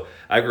 Like, so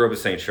I grew up in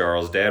St.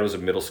 Charles. Dad was a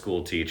middle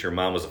school teacher.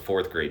 Mom was a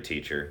 4th grade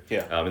teacher.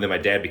 Yeah. And then my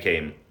dad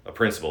became a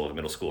principal of a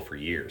middle school for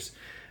years.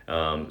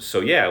 So,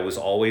 yeah, it was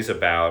always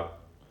about,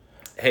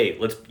 hey,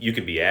 you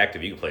can be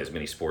active. You can play as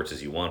many sports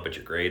as you want, but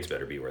your grades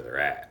better be where they're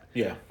at.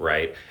 Yeah.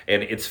 Right?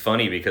 And it's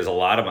funny because a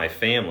lot of my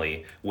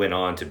family went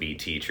on to be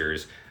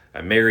teachers.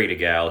 I married a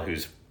gal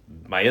who's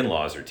my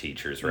in-laws are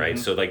teachers, right?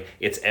 So like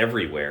it's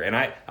everywhere. And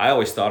I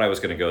always thought I was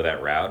going to go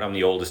that route. I'm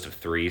the oldest of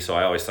 3, so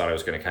I always thought I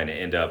was going to kind of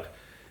end up,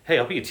 hey,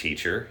 I'll be a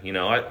teacher. You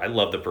know, I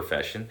love the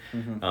profession.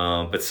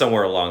 But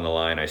somewhere along the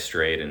line I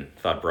strayed and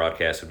thought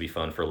broadcast would be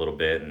fun for a little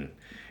bit and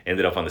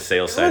ended up on the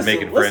sales side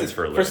making friends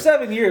for a little. For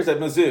 7 years at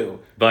Mizzou,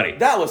 buddy,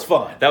 that was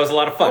fun. That was a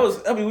lot of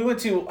fun. We went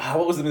to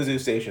what was the Mizzou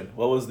station?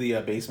 What was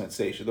the basement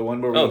station? The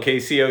one where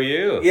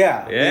KCOU.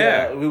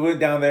 Yeah. We went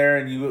down there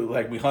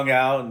and we hung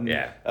out and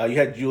you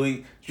had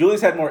Julie.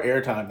 Julie's had more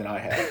airtime than I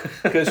had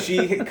because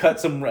she cut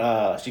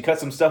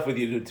some stuff with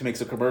you to make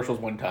some commercials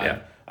one time. Yeah.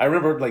 I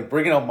remember like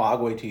bringing El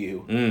Magwe to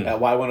you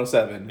at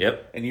Y107.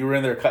 Yep. And you were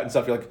in there cutting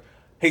stuff. You're like,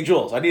 hey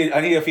Jules, I need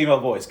a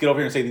female voice. Get over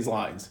here and say these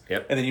lines.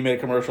 Yep. And then you made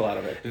a commercial out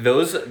of it.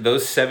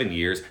 Those 7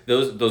 years,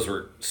 those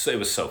were it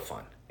was so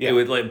fun. Yeah. It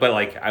would but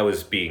I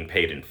was being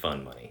paid in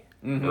fun money,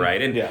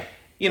 right? And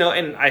you know,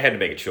 and I had to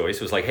make a choice.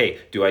 It was like, hey,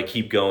 do I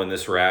keep going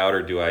this route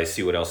or do I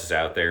see what else is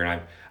out there?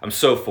 And I'm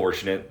so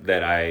fortunate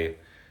that I,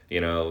 you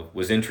know,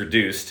 was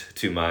introduced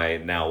to my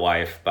now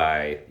wife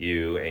by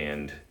you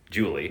and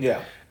Julie.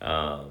 Yeah.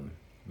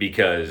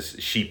 Because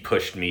she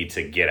pushed me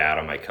to get out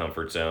of my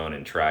comfort zone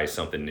and try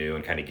something new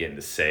and kind of get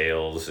into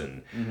sales.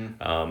 And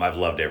I've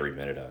loved every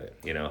minute of it,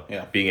 you know,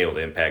 being able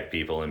to impact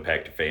people,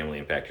 impact your family,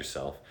 impact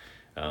yourself.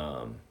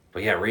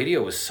 But yeah,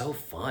 radio was so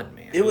fun,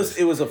 man. It was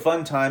a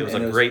fun time. It was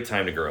a great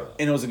time to grow up.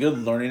 And it was a good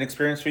learning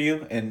experience for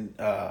you. And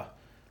I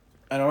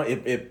don't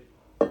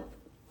know,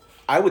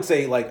 I would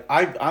say like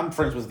I'm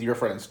friends with your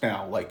friends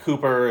now, like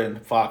Cooper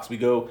and Fox. We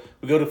go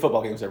to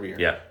football games every year.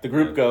 Yeah. The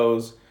group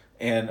goes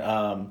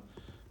and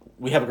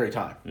we have a great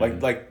time.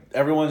 Like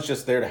everyone's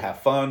just there to have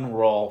fun.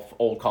 We're all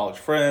old college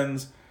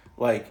friends.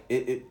 Like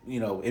it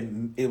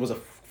was a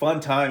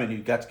fun time, and you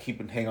got to keep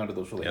and hang on to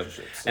those relationships.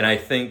 Yep. So. And I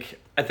think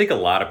a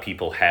lot of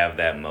people have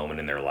that moment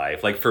in their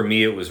life. Like for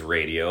me, it was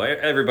radio.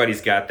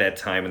 Everybody's got that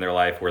time in their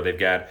life where they've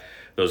got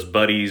those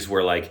buddies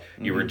where like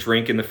you were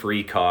drinking the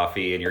free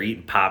coffee and you're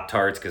eating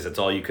Pop-Tarts because it's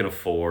all you can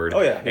afford.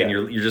 Oh yeah. And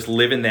you're just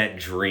living that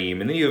dream,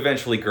 and then you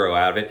eventually grow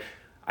out of it.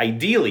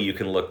 Ideally, you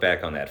can look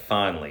back on that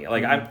fondly.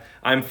 Like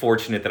I'm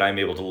fortunate that I'm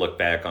able to look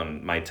back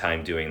on my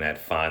time doing that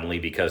fondly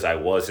because I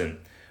wasn't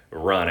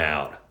run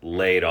out,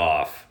 laid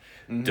off,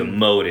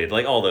 demoted,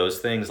 like all those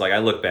things. Like I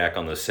look back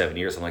on those 7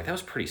 years, I'm like, that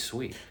was pretty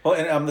sweet. Well,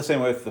 and I'm the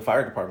same way with the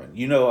fire department.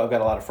 You know, I've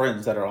got a lot of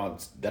friends that are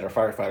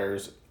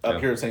firefighters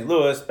up here in St.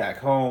 Louis, back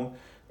home,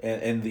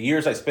 and the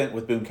years I spent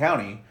with Boone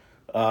County,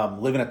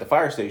 living at the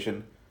fire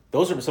station.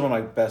 Those are some of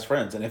my best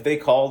friends, and if they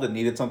called and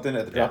needed something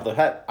at the drop of the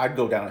hat, I'd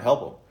go down and help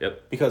them.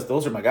 Yep. Because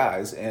those are my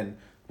guys, and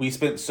we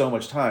spent so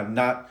much time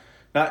not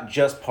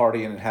just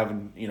partying and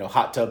having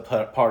hot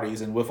tub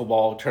parties and wiffle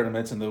ball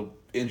tournaments in the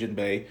engine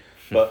bay,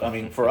 but I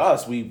mean for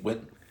us we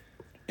went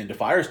into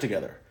fires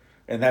together,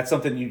 and that's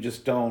something you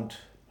just don't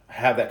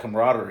have that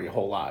camaraderie a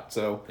whole lot.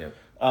 So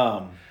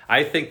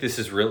I think this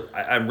is real.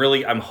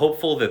 I'm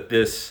hopeful that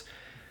this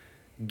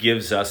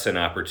gives us an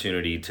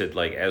opportunity to,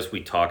 like, as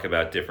we talk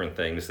about different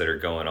things that are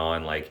going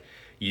on, like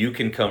you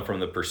can come from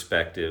the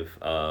perspective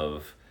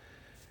of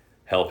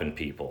helping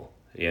people,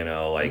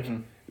 like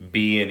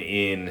being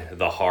in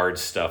the hard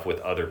stuff with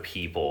other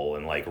people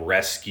and like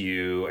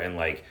rescue and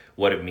like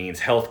what it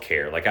means,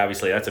 healthcare. Like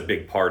obviously that's a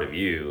big part of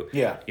you,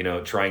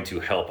 trying to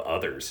help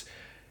others.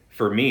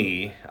 For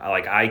me,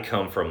 like I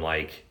come from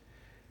like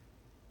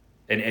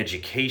an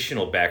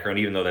educational background,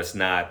 even though that's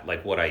not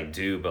like what I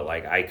do, but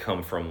like I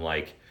come from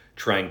like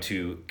trying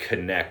to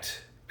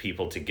connect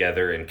people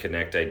together and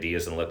connect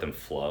ideas and let them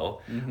flow.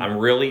 I'm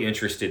really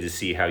interested to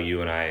see how you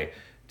and I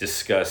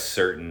discuss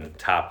certain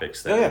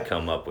topics that we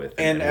come up with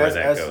and where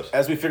that goes.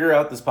 As we figure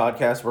out this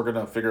podcast, we're going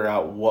to figure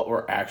out what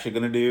we're actually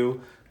going to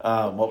do.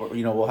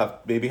 We'll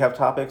have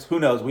topics. Who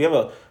knows? We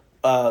have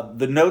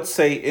the notes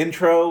say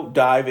intro,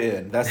 dive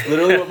in. That's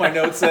literally what my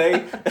notes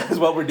say is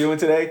what we're doing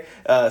today.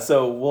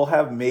 So we'll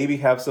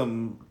have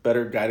some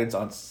better guidance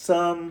on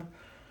some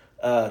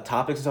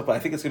topics and stuff, but I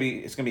think it's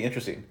gonna be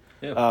interesting.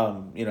 Yeah.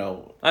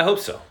 I hope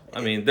so. I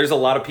mean, there's a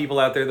lot of people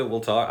out there that will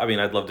talk. I mean,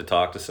 I'd love to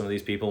talk to some of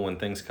these people when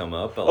things come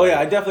up. But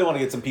I definitely want to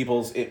get some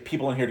people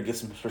in here to get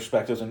some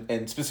perspectives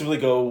and specifically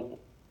go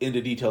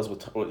into details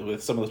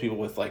with some of those people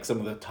with like some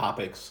of the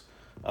topics.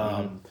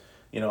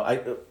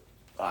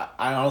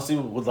 I honestly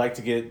would like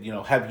to get,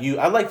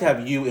 I'd like to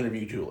have you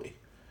interview Julie,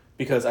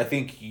 because I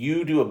think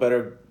you do a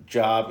better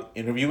job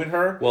interviewing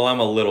her. Well, I'm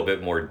a little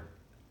bit more.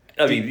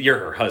 I mean, you're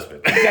her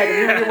husband. Exactly,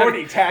 you're more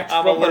detached.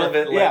 I'm from a little her.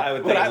 bit. I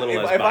would think a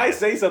little less. If I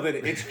say something,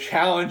 it's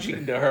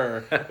challenging to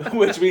her,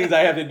 which means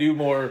I have to do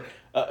more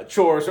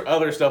chores or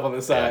other stuff on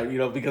the side.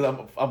 Because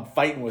I'm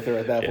fighting with her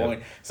at that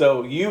point.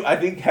 So I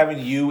think having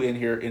you in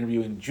here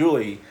interviewing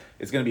Julie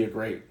is going to be a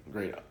great.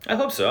 I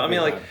hope so. I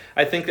mean,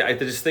 I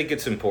just think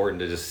it's important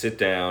to just sit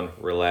down,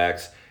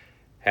 relax,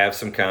 have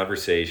some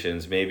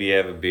conversations, maybe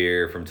have a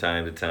beer from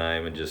time to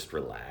time, and just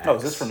relax. Oh,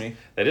 is this for me?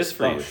 That is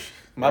for you.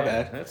 My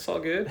bad. That's all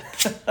good.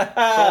 It's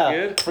all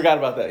good. Forgot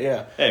about that.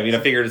 Yeah. Hey, I mean, I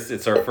figured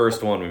it's our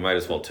first one. We might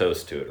as well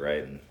toast to it,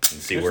 right? And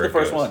see where it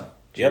goes. Cheers to the first one.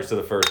 Cheers to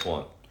the first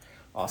one.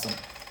 Awesome.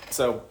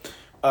 So,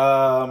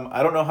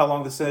 I don't know how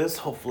long this is.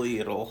 Hopefully,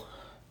 it'll.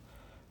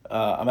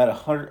 I'm at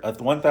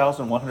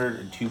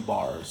 1,102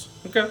 bars.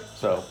 Okay.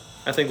 So.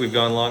 I think we've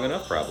gone long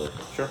enough, probably.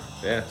 Sure.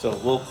 Yeah. So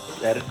we'll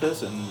edit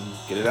this and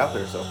get it out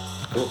there. So.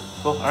 Cool.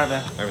 All right,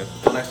 man. All right, man.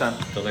 Till next time.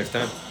 Till next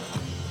time.